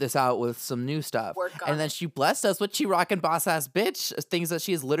put this out with some new stuff. And then she blessed us with She Rockin' Boss Ass Bitch, things that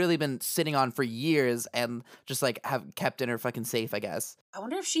she has literally been sitting on for years and just like have kept in her fucking safe, I guess. I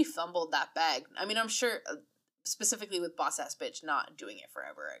wonder if she fumbled that bag. I mean, I'm sure. Specifically with Boss Ass Bitch not doing it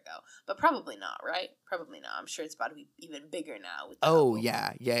forever ago. But probably not, right? Probably not. I'm sure it's about to be even bigger now. With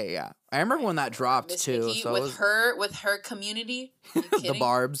yeah. I remember when that dropped Miss too. Nikki, so with her community. The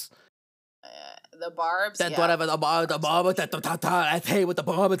Barbs. The Barbs. That's whatever the Barb, I say with the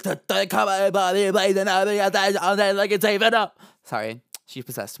Barb, come on, body, blazing out there, like it's even up. Sorry, she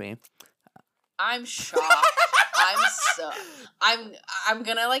possessed me. I'm shocked. I'm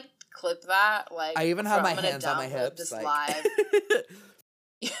gonna like clip that. Like I even have my hands on my hips. This like. live.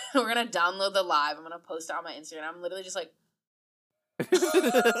 We're gonna download the live. I'm gonna post it on my Instagram. I'm literally just like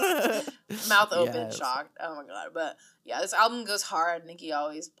mouth open, shocked. Oh my god! But yeah, this album goes hard. Nikki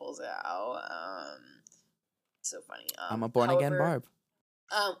always pulls it out. So funny. I'm a born again Barb.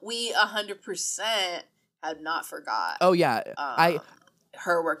 We 100% have not forgot. Oh yeah,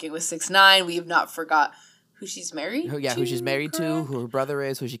 her working with 6ix9ine. We have not forgot who she's married to. Who she's married to, who her brother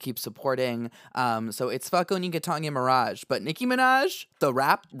is, who she keeps supporting. So it's fucking Tanya Mirage. But Nicki Minaj, the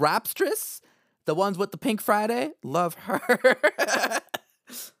rapstress, the ones with the Pink Friday, love her.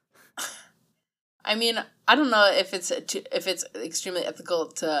 I mean, I don't know if it's extremely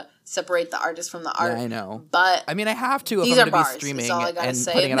ethical to separate the artist from the art. Yeah, I know. But I mean, I have to if these I'm are going to bars. be streaming That's all I gotta and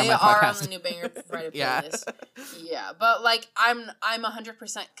say. putting it on my they are podcast. on the new Banger Friday Yeah. playlist. Yeah, but like I'm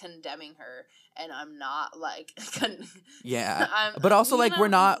 100% condemning her, and I'm not like. But also like we're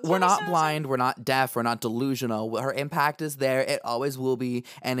not blind, we're not deaf, we're not delusional. Her impact is there. It always will be,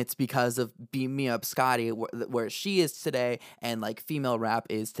 and it's because of Beam Me Up Scotty where she is today, and like female rap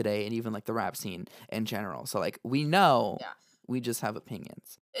is today, and even like the rap scene in general. So like we know. Yeah. We just have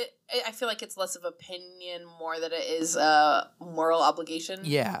opinions. I feel like it's less of opinion more that it is moral obligation.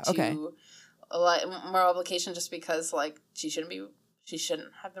 Yeah. Okay. Like moral obligation, just because like she shouldn't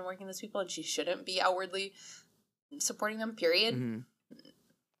have been working with these people, and she shouldn't be outwardly supporting them. Period. Mm-hmm.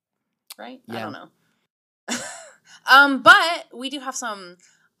 Right? Yeah. I don't know. But we do have some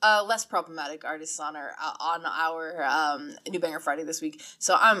less problematic artists on our new Banger Friday this week.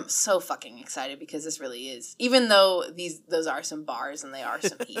 So I'm so fucking excited because this really is, even though those are some bars and they are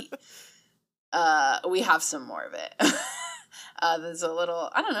some heat, we have some more of it. There's a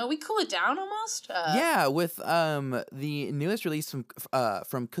little, I don't know, we cool it down almost. Yeah, with the newest release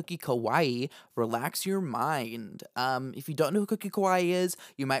from Cookie Kawaii, Relax Your Mind. If you don't know who Cookie Kawaii is,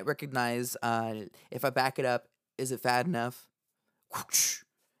 you might recognize, if I back it up, Is It Fat Enough? Whoosh.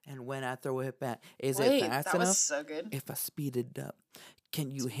 And when I throw it back, it fast enough? That was so good. If I speed it up,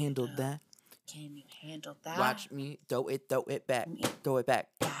 can you handle that? Can you handle that? Watch me throw it back. Throw it back.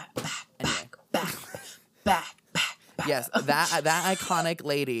 Anyway. Back. Yes, that iconic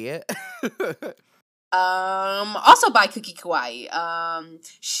lady. Also by Cookie Kawaii.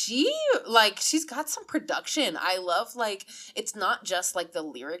 She's got some production. I love, like, it's not just like the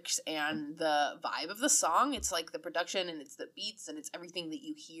lyrics and the vibe of the song. It's like the production and it's the beats and it's everything that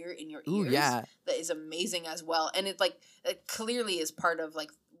you hear in your ears. Ooh, yeah. That is amazing as well. And it clearly is part of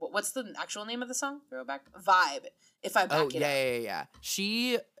like, what's the actual name of the song? Throwback? Vibe. If I back it up. Yeah.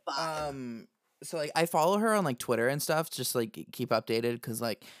 She, Vibe. So, like, I follow her on, like, Twitter and stuff, just, like, keep updated, because,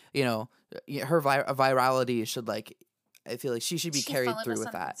 like, you know, her virality should, like, I feel like she should be carried through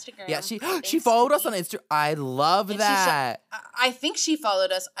with that. Instagram. Yeah, she followed us on Instagram. I love that. I think she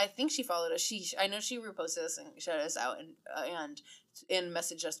followed us. I know she reposted us and shouted us out, and and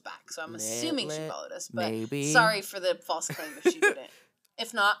messaged us back. So I'm assuming she followed us. But maybe. sorry for the false claim if she didn't.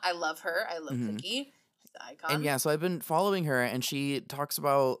 If not, I love her. I love Cookie. She's the icon. And yeah, so I've been following her, and she talks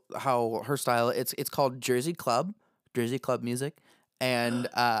about how her style. It's called Jersey Club music, and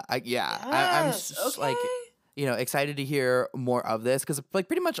I'm Yes, like, okay. you know, excited to hear more of this because like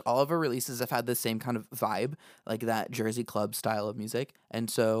pretty much all of her releases have had the same kind of vibe, like that Jersey Club style of music, and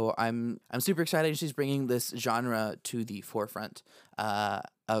so I'm super excited she's bringing this genre to the forefront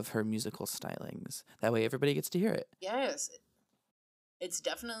of her musical stylings. That way, everybody gets to hear it. Yes. It's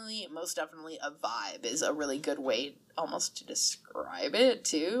most definitely a vibe is a really good way almost to describe it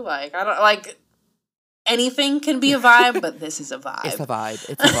too. Like, I don't like anything can be a vibe, but this is a vibe. It's a vibe.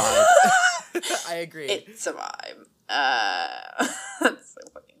 It's a vibe. I agree. It's a vibe. That's so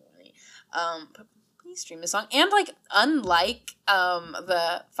fucking funny. But please stream this song. And like, unlike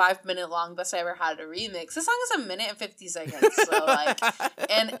the 5-minute long Best I Ever Had a remix, this song is 1 minute and 50 seconds. So like,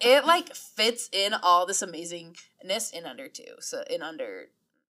 and it like fits in all this amazingness in under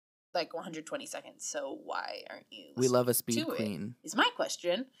like 120 seconds. So why aren't you? We love a speed queen. Is my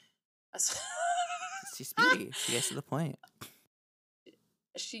question. She's speedy. She gets to the point.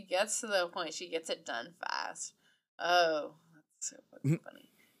 She gets to the point. She gets it done fast. Oh, that's so fucking funny.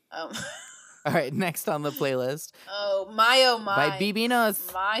 All right, next on the playlist. Oh my. By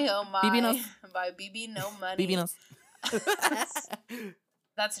Bibinos. My oh my. Bibinos. By BB No Money. Bibinos.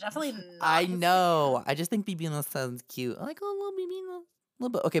 That's definitely not. I know. I just think Bibinos sounds cute. I like a little Bibinos. A little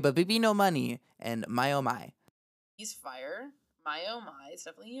bit. Okay, but Bibi No Money and My Oh My. He's fire. My oh my. It's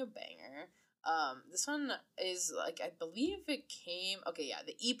definitely a banger. This one is like, I believe it came. Okay, yeah,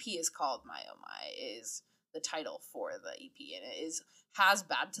 the EP is called My Oh My. Is the title for the EP, and it has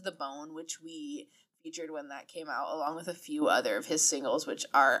Bad to the Bone, which we featured when that came out, along with a few other of his singles, which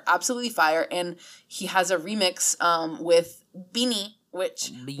are absolutely fire. And he has a remix with Beanie,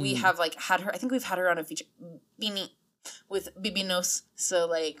 which we have like had her. I think we've had her on a feature, Beanie, with Bibinos. So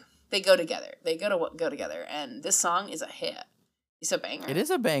like they go together. They go together, and this song is a hit. It's a banger. It is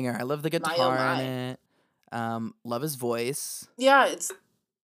a banger. I love the guitar in it. Love his voice. Yeah,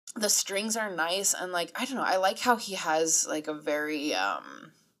 the strings are nice, and like, I don't know, I like how he has like a very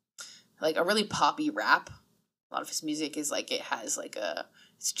like a really poppy rap. A lot of his music is like, it has like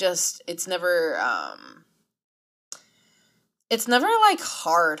it's never like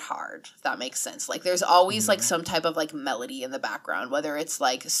hard, if that makes sense. Like there's always like some type of like melody in the background, whether it's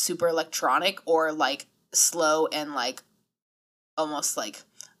like super electronic or like slow and like almost like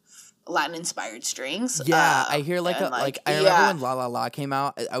Latin inspired strings. Yeah, I hear like I remember when La La La came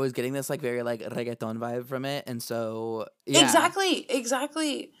out, I was getting this like very like reggaeton vibe from it, and so yeah.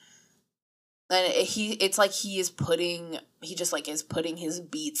 Exactly. And it's like he is putting his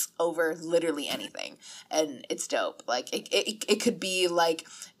beats over literally anything, and it's dope. Like it could be like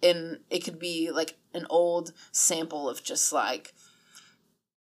an old sample of just like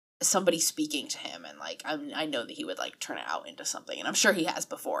somebody speaking to him, and like I know that he would like turn it out into something, and I'm sure he has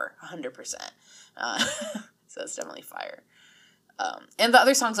before, 100%. So it's definitely fire. And the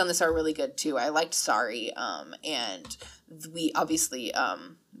other songs on this are really good too. I liked Sorry, and we obviously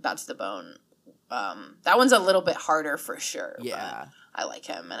Bad to the Bone. That one's a little bit harder for sure. Yeah, I like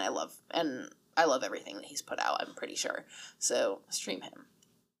him, and I love everything that he's put out. I'm pretty sure. So stream him.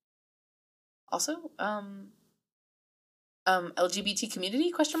 Also, LGBT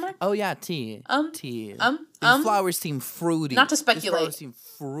community ? Oh yeah, T. These flowers seem fruity. Not to speculate. These flowers seem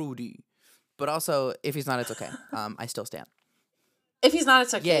fruity. But also, if he's not, it's okay. I still stand. If he's not,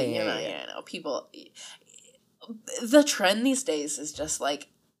 it's okay. Yeah. You know, people. The trend these days is just like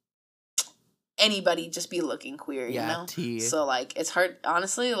anybody just be looking queer, you know? T. So like it's hard,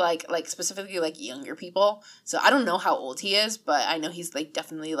 honestly, like specifically like younger people. So I don't know how old he is, but I know he's like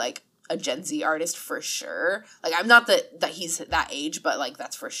definitely like a Gen Z artist for sure. Like I'm not that he's that age, but like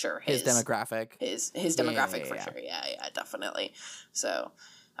that's for sure his demographic. His demographic for sure. Yeah, definitely. So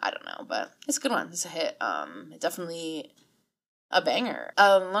I don't know, but it's a good one. It's a hit. Definitely a banger.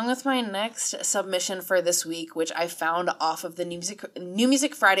 Along with my next submission for this week, which I found off of the New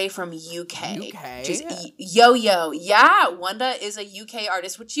Music Friday from UK. Which is Yo-Yo. Yeah, Wanda is a UK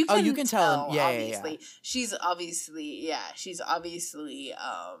artist, which you can tell. Yeah, obviously. She's obviously she's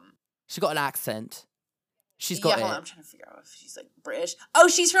got an accent. She's got it. Hold on, I'm trying to figure out if she's like British. Oh,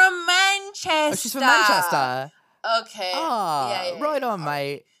 she's from Manchester. Oh, she's from Manchester. Okay. Yeah. Right on,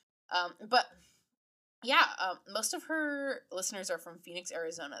 mate. But Yeah, most of her listeners are from Phoenix,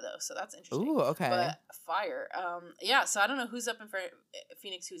 Arizona, though, so that's interesting. Ooh, okay. But fire. Yeah, so I don't know who's up in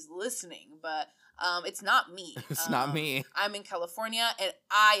Phoenix who's listening, but it's not me. It's not me. I'm in California, and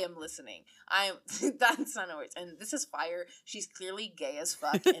I am listening. I'm that's not words. And this is fire. She's clearly gay as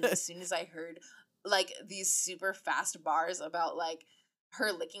fuck. And as soon as I heard like these super fast bars about like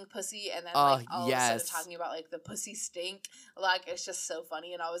her licking pussy, and then like all of a sudden talking about like the pussy stink, like it's just so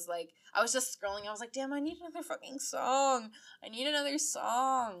funny. And I was just scrolling, I was like, damn, I need another fucking song. I need another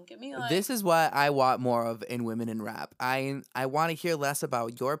song. Give me like This is what I want more of in women in rap. I want to hear less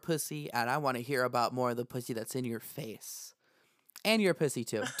about your pussy, and I want to hear about more of the pussy that's in your face. And your pussy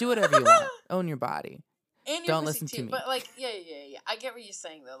too. Do whatever you want. Own your body. And your Don't pussy listen too. to me. But like, yeah. I get what you're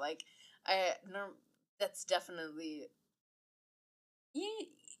saying though. Like, that's definitely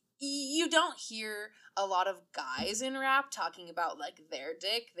you don't hear a lot of guys in rap talking about like their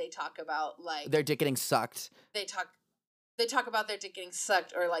dick. They talk about like their dick getting sucked. They talk about their dick getting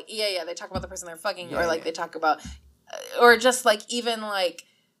sucked, or like they talk about the person they're fucking, or like they talk about, or just like even like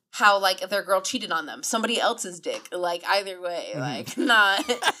how like their girl cheated on them, somebody else's dick. Like either way, like not.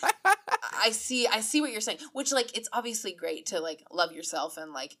 I see what you're saying, which like it's obviously great to like love yourself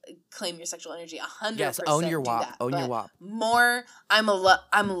and like claim your sexual energy 100%. Yes, own your WAP. Own your WAP. More,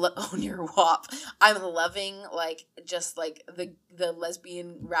 own your WAP. I'm loving like just like the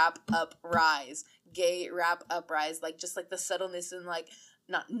lesbian rap uprise, gay rap uprise, like just like the subtleness and like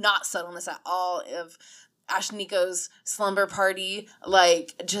not subtleness at all of Ashniko's slumber party,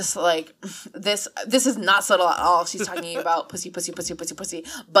 like just like this is not subtle at all. She's talking about pussy,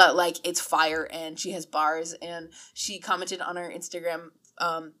 but like it's fire, and she has bars, and she commented on her Instagram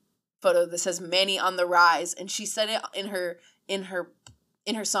photo that says "Manny on the rise," and she said it in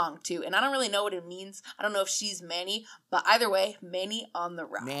her song too. And I don't really know what it means. I don't know if she's Manny, but either way, Manny on the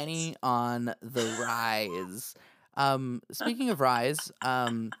rise. Manny on the rise. Speaking of Rise,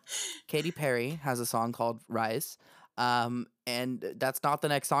 Katy Perry has a song called Rise. And that's not the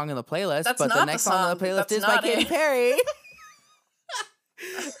next song in the playlist, but the next song on the playlist is by Katy Perry.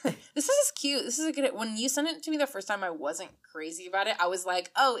 This is cute. This is a good. When you sent it to me the first time, I wasn't crazy about it. I was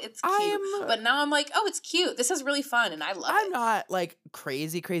like, "Oh, it's cute," but now I'm like, "Oh, it's cute. This is really fun," and I love it. I'm not like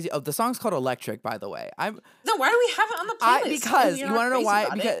crazy. Oh, the song's called Electric, by the way. Then why do we have it on the playlist? Because you want to know why?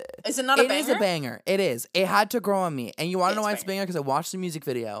 Because is it not a banger? It is a banger. It is. It had to grow on me, and you want to know why it's a banger? Because I watched the music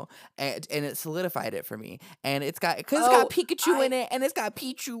video, and it solidified it for me. And it's got Pikachu in it, and it's got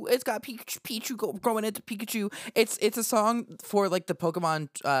Pichu. It's got Pichu growing into Pikachu. It's a song for like the Pokemon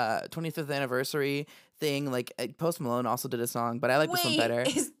 25th anniversary thing. Like Post Malone also did a song, but I like this one better.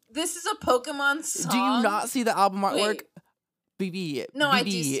 This is a Pokemon song. Do you not see the album artwork? BB. No, BB I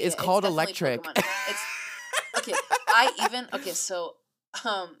do see is it. called It's Electric. It's okay. So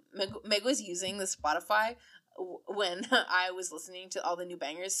Meg was using the Spotify when I was listening to all the new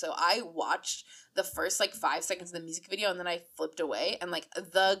bangers, so I watched the first like 5 seconds of the music video, and then I flipped away, and like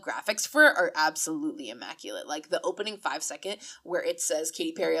the graphics for it are absolutely immaculate. Like the opening 5 second where it says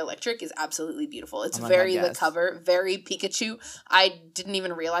Katy Perry Electric is absolutely beautiful. It's very the cover, very Pikachu. I didn't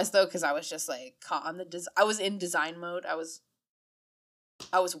even realize though, because I was just like caught on the I was in design mode. I was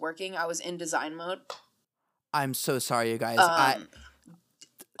working. I was in design mode. I'm so sorry, you guys.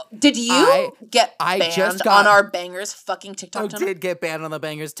 Did you get banned on our Bangers fucking TikTok? I did get banned on the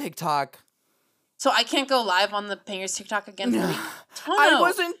Bangers TikTok. So I can't go live on the Bangers TikTok again for a week? I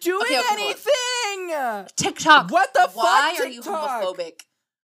wasn't doing anything! TikTok! What the fuck, Why are you homophobic?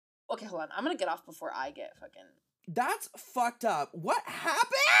 Okay, hold on. I'm gonna get off before I get fucking... That's fucked up. What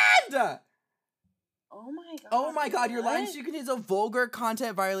happened? Oh my god, your line you can use a vulgar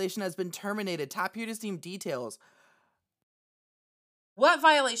content violation has been terminated. Tap here to see details. What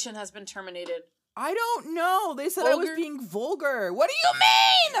violation has been terminated? I don't know. They said I was being vulgar. What do you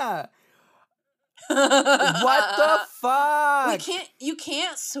mean? What the fuck? You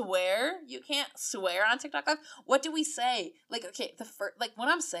can't swear. You can't swear on TikTok Live. What do we say? Like, okay, what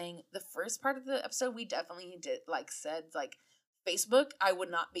I'm saying, the first part of the episode, we definitely said Facebook, I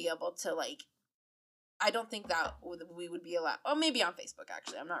would not be able to I don't think that we would be allowed. Oh, maybe on Facebook,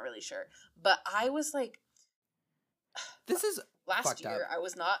 actually. I'm not really sure. But I was like... This is last year, I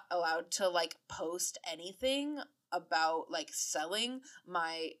was not allowed to, post anything about, selling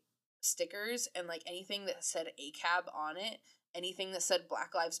my stickers and, anything that said ACAB on it, anything that said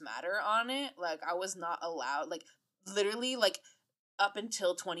Black Lives Matter on it. I was not allowed, literally, up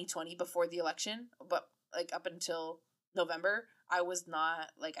until 2020 before the election, but, up until November, I was not,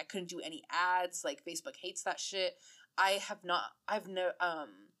 I couldn't do any ads. Facebook hates that shit. I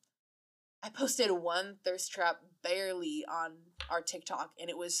posted one thirst trap barely on our TikTok, and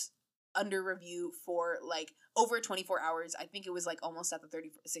it was under review for like over 24 hours. I think it was like almost at the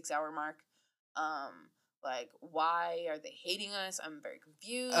 36-hour mark. Like, why are they hating us? I'm very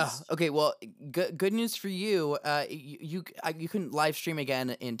confused. Okay, well, good news for you. You can live stream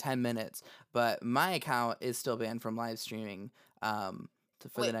again in 10 minutes, but my account is still banned from live streaming.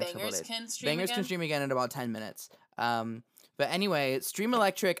 For the next couple of days. Bangers can stream again in about 10 minutes. But anyway, Stream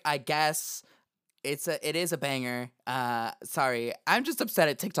Electric, I guess it is a banger. Sorry, I'm just upset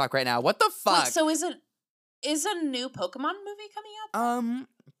at TikTok right now. What the fuck? Wait, so is a new Pokemon movie coming out?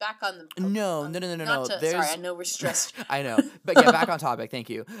 Back on the no. Sorry, I know we're stressed. I know, but yeah, back on topic. Thank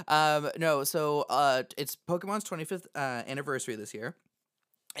you. No, so it's Pokemon's 25th anniversary this year.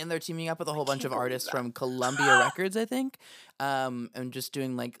 And they're teaming up with a whole bunch of artists from Columbia Records, I think, and just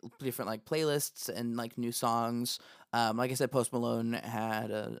doing like different like playlists and like new songs. Like I said, Post Malone had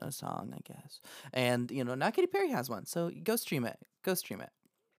a song, I guess, and now Katy Perry has one. So go stream it.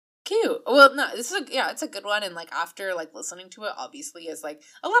 Cute. Well, no, it's a good one. And like after like listening to it, obviously, is like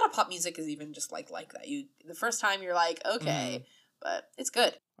a lot of pop music is even just like that. The first time you're like, okay, but it's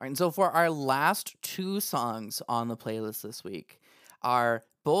good. All right, and so for our last two songs on the playlist this week are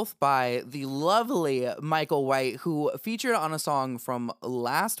both by the lovely Michael White, who featured on a song from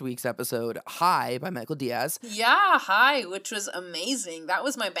last week's episode, Hi, by Michael Diaz. Yeah, Hi, which was amazing. That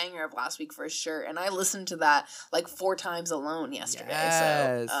was my banger of last week for sure. And I listened to that like 4 times alone yesterday.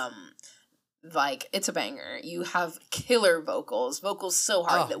 Yes. So, like, it's a banger. You have killer vocals so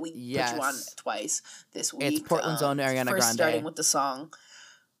hard that we put you on twice this week. It's Portland's own Ariana Grande. First starting with the song.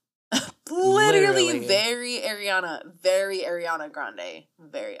 Literally very Ariana Grande. Very Ariana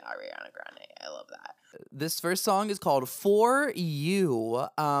Grande. I love that. This first song is called For You,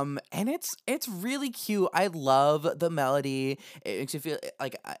 and it's really cute. I love the melody. It makes you feel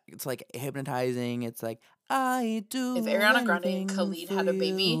like it's like hypnotizing. It's like, I do. If Ariana Grande and Khalid had a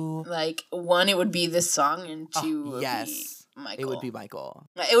baby, like, 1, it would be this song, and 2 would be Michael. It would be Michael.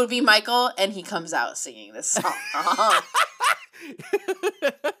 It would be Michael, and he comes out singing this song.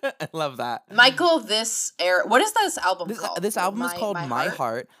 I love that. Michael, what is this album called? This album is called My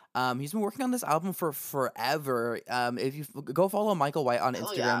Heart. He's been working on this album for forever. If you go follow Michael White on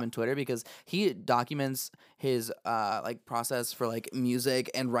Instagram and Twitter, because he documents his like process for like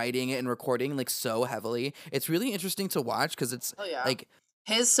music and writing it and recording like so heavily. It's really interesting to watch because it's like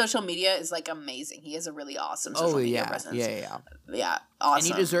his social media is like amazing. He has a really awesome social media presence. Yeah, awesome. And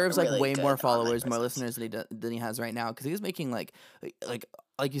he deserves like way more followers, more listeners than he has right now, because he's making like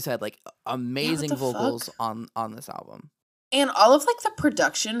you said, like amazing vocals on this album. And all of like the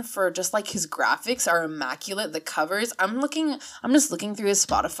production for just like his graphics are immaculate. The covers, I'm just looking through his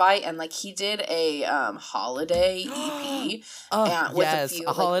Spotify, and like he did a holiday EP. With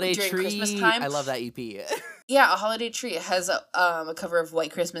a holiday during tree. Christmas time. I love that EP. Yeah, a holiday tree. It has a cover of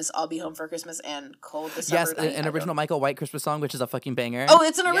White Christmas, I'll Be Home for Christmas, and Cold December Night. Yes, an original Michael White Christmas song, which is a fucking banger. Oh,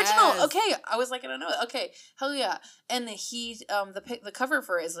 it's an original. Yes. Okay, I was like, I don't know. Okay, hell yeah. And he, the cover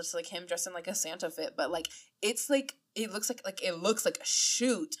for it is just like him dressed in like a Santa fit, but like it's like it looks like a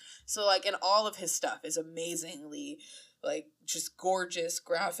shoot. So like, and all of his stuff is amazingly like just gorgeous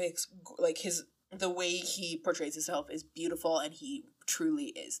graphics. Like the way he portrays himself is beautiful, and he truly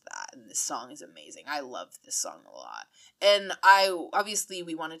is that. And this song is amazing. I love this song a lot. And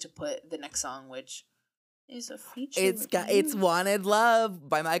we wanted to put the next song, which is a feature. It's Wanted Love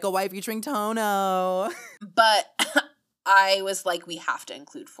by Michael White featuring Tono. But I was like, we have to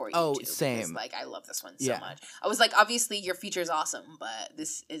include For You too. Same. Because, like, I love this one so much. I was like, obviously your feature is awesome, but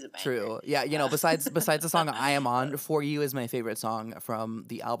this is a banger. True. Yeah, besides the song I Am On, For You is my favorite song from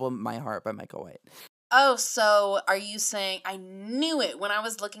the album My Heart by Michael White. Oh, so are you saying, I knew it when I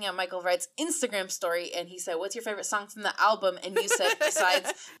was looking at Michael Wright's Instagram story, and he said, what's your favorite song from the album? And you said,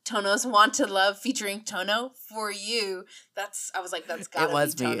 besides Tono's Wanted Love featuring Tono, For You. I was like, that's gotta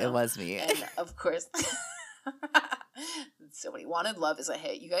be Tono. It was me. And of course, so many. Wanted Love is a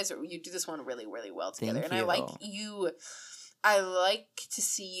hit. You guys, you do this one really, really well together. Thank and you. I like to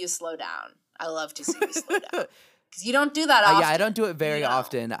see you slow down. I love to see you slow down. Because you don't do that often. Yeah, I don't do it very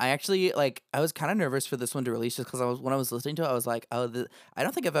often. I actually, I was kind of nervous for this one to release, just because when I was listening to it, I was like, I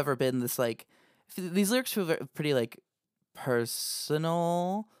don't think I've ever been this, like, these lyrics feel pretty, like,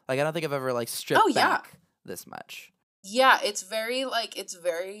 personal. Like, I don't think I've ever, like, stripped back this much. Yeah, it's very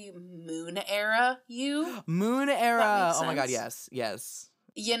Moon era Moon era! Oh my god, yes.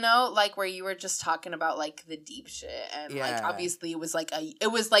 You know, like where you were just talking about like the deep shit, and like obviously it was like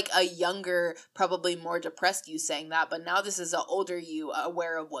a younger, probably more depressed you saying that, but now this is an older you,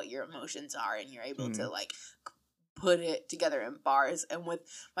 aware of what your emotions are, and you're able to like put it together in bars. And with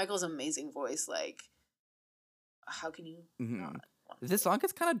Michael's amazing voice, like how can you not This song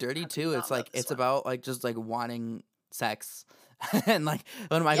gets kind of dirty too. It's like it's one. about like just like wanting sex. And like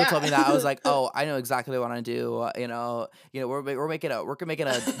when Michael told me that, I was like, "Oh, I know exactly what I want to do." We're making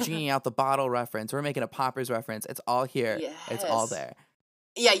a genie out the bottle reference. We're making a Poppers reference. It's all here. Yes. It's all there.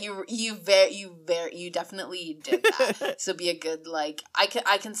 Yeah, you definitely did that. So be a good like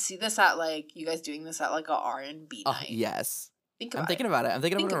I can see this at like you guys doing this at like a R&B night. Yes. I'm thinking about it. I'm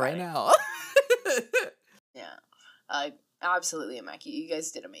thinking about it right now. Yeah. Absolutely, Mackie. You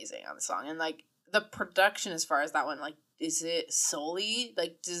guys did amazing on the song. And like the production as far as that one, like is it solely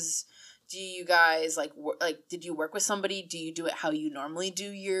like do you guys like did you work with somebody? Do you do it how you normally do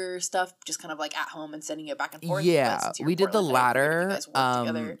your stuff, just kind of like at home and sending it back and forth? Yeah, we did the latter.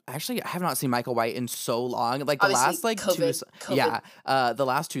 Actually, I have not seen Michael White in so long. Like the last like COVID. The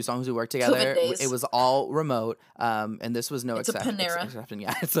last 2 songs we worked together, it was all remote. And this was no exception. It's a Panera.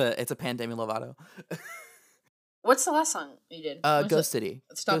 Yeah, it's a Pan Demi Lovato. What's the last song you did? Ghost City.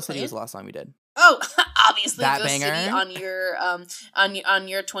 Ghost City was the last song we did. Oh, obviously that Ghost banger. City on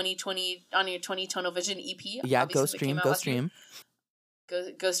your 2020 Tonal Vision EP. Yeah, Go Stream. Go City.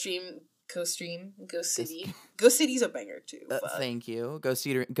 Ghost City's a banger too. Thank you. Ghost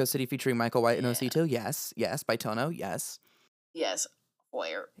City featuring Michael White and Osito. Yes, by Tono. Yes.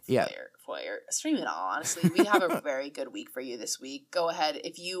 Foyer. Stream it all, honestly. We have a very good week for you this week. Go ahead.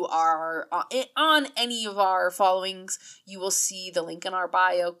 If you are on any of our followings, you will see the link in our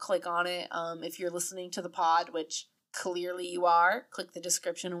bio. Click on it. If you're listening to the pod, which clearly you are, click the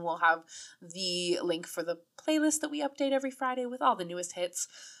description and we'll have the link for the playlist that we update every Friday with all the newest hits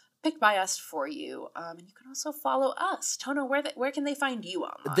picked by us for you. And you can also follow us. Tono, where can they find you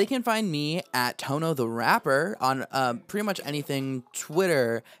online? They can find me at Tono the Rapper on pretty much anything: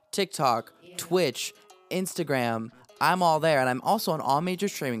 Twitter, TikTok, Twitch, Instagram. I'm all there. And I'm also on all major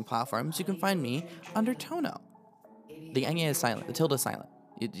streaming platforms. You can find me under Tono. The Enya is silent. The tilde is silent.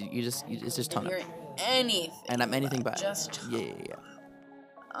 It's just Tono. You're anything. And I'm anything but. Just Tono. Yeah.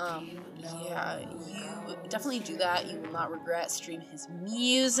 You definitely do that. You will not regret. Stream his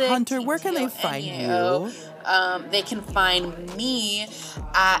music. Hunter, where can they find you? They can find me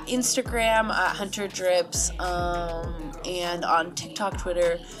at Instagram at Hunter Drips, and on TikTok,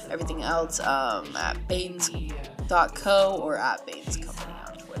 Twitter, everything else at Baines.co or at Baines Company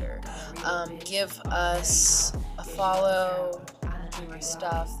on Twitter. Give us a follow. Do our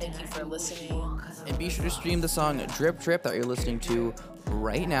stuff. Thank you for listening. And be sure to stream the song Drip Drip that you're listening to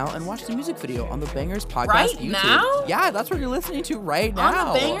right now and watch the music video on the Bangers Podcast YouTube. Now? Yeah, that's what you're listening to right now.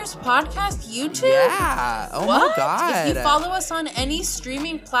 On the Bangers Podcast YouTube? Yeah. Oh my God. If you follow us on any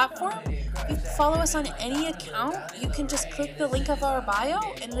streaming platform, if you follow us on any account, you can just click the link of our bio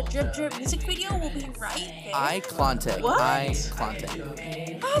and the Drip Drip music video will be right there. I Clontic. What? That's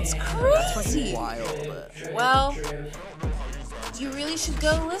crazy. That's wild. Well, you really should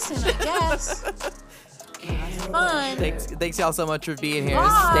go listen, I guess. Fun. Thanks y'all so much for being here.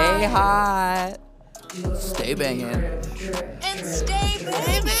 Bye. Stay hot. Stay banging. And stay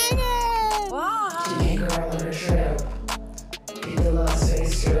banging. Bye.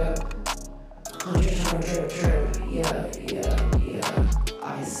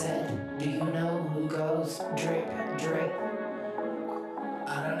 I said, do you know who goes drip, drip?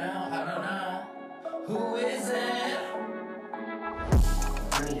 I don't know. Who is it?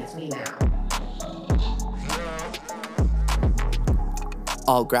 I mean, it's me now.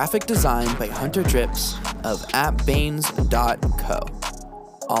 All graphic design by Hunter Drips of @baines.co.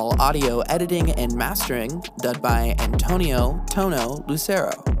 All audio editing and mastering done by Antonio Tono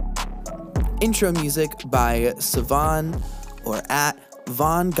Lucero. Intro music by Savan or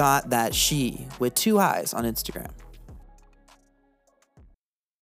 @VonGotThatShe with 2 eyes on Instagram.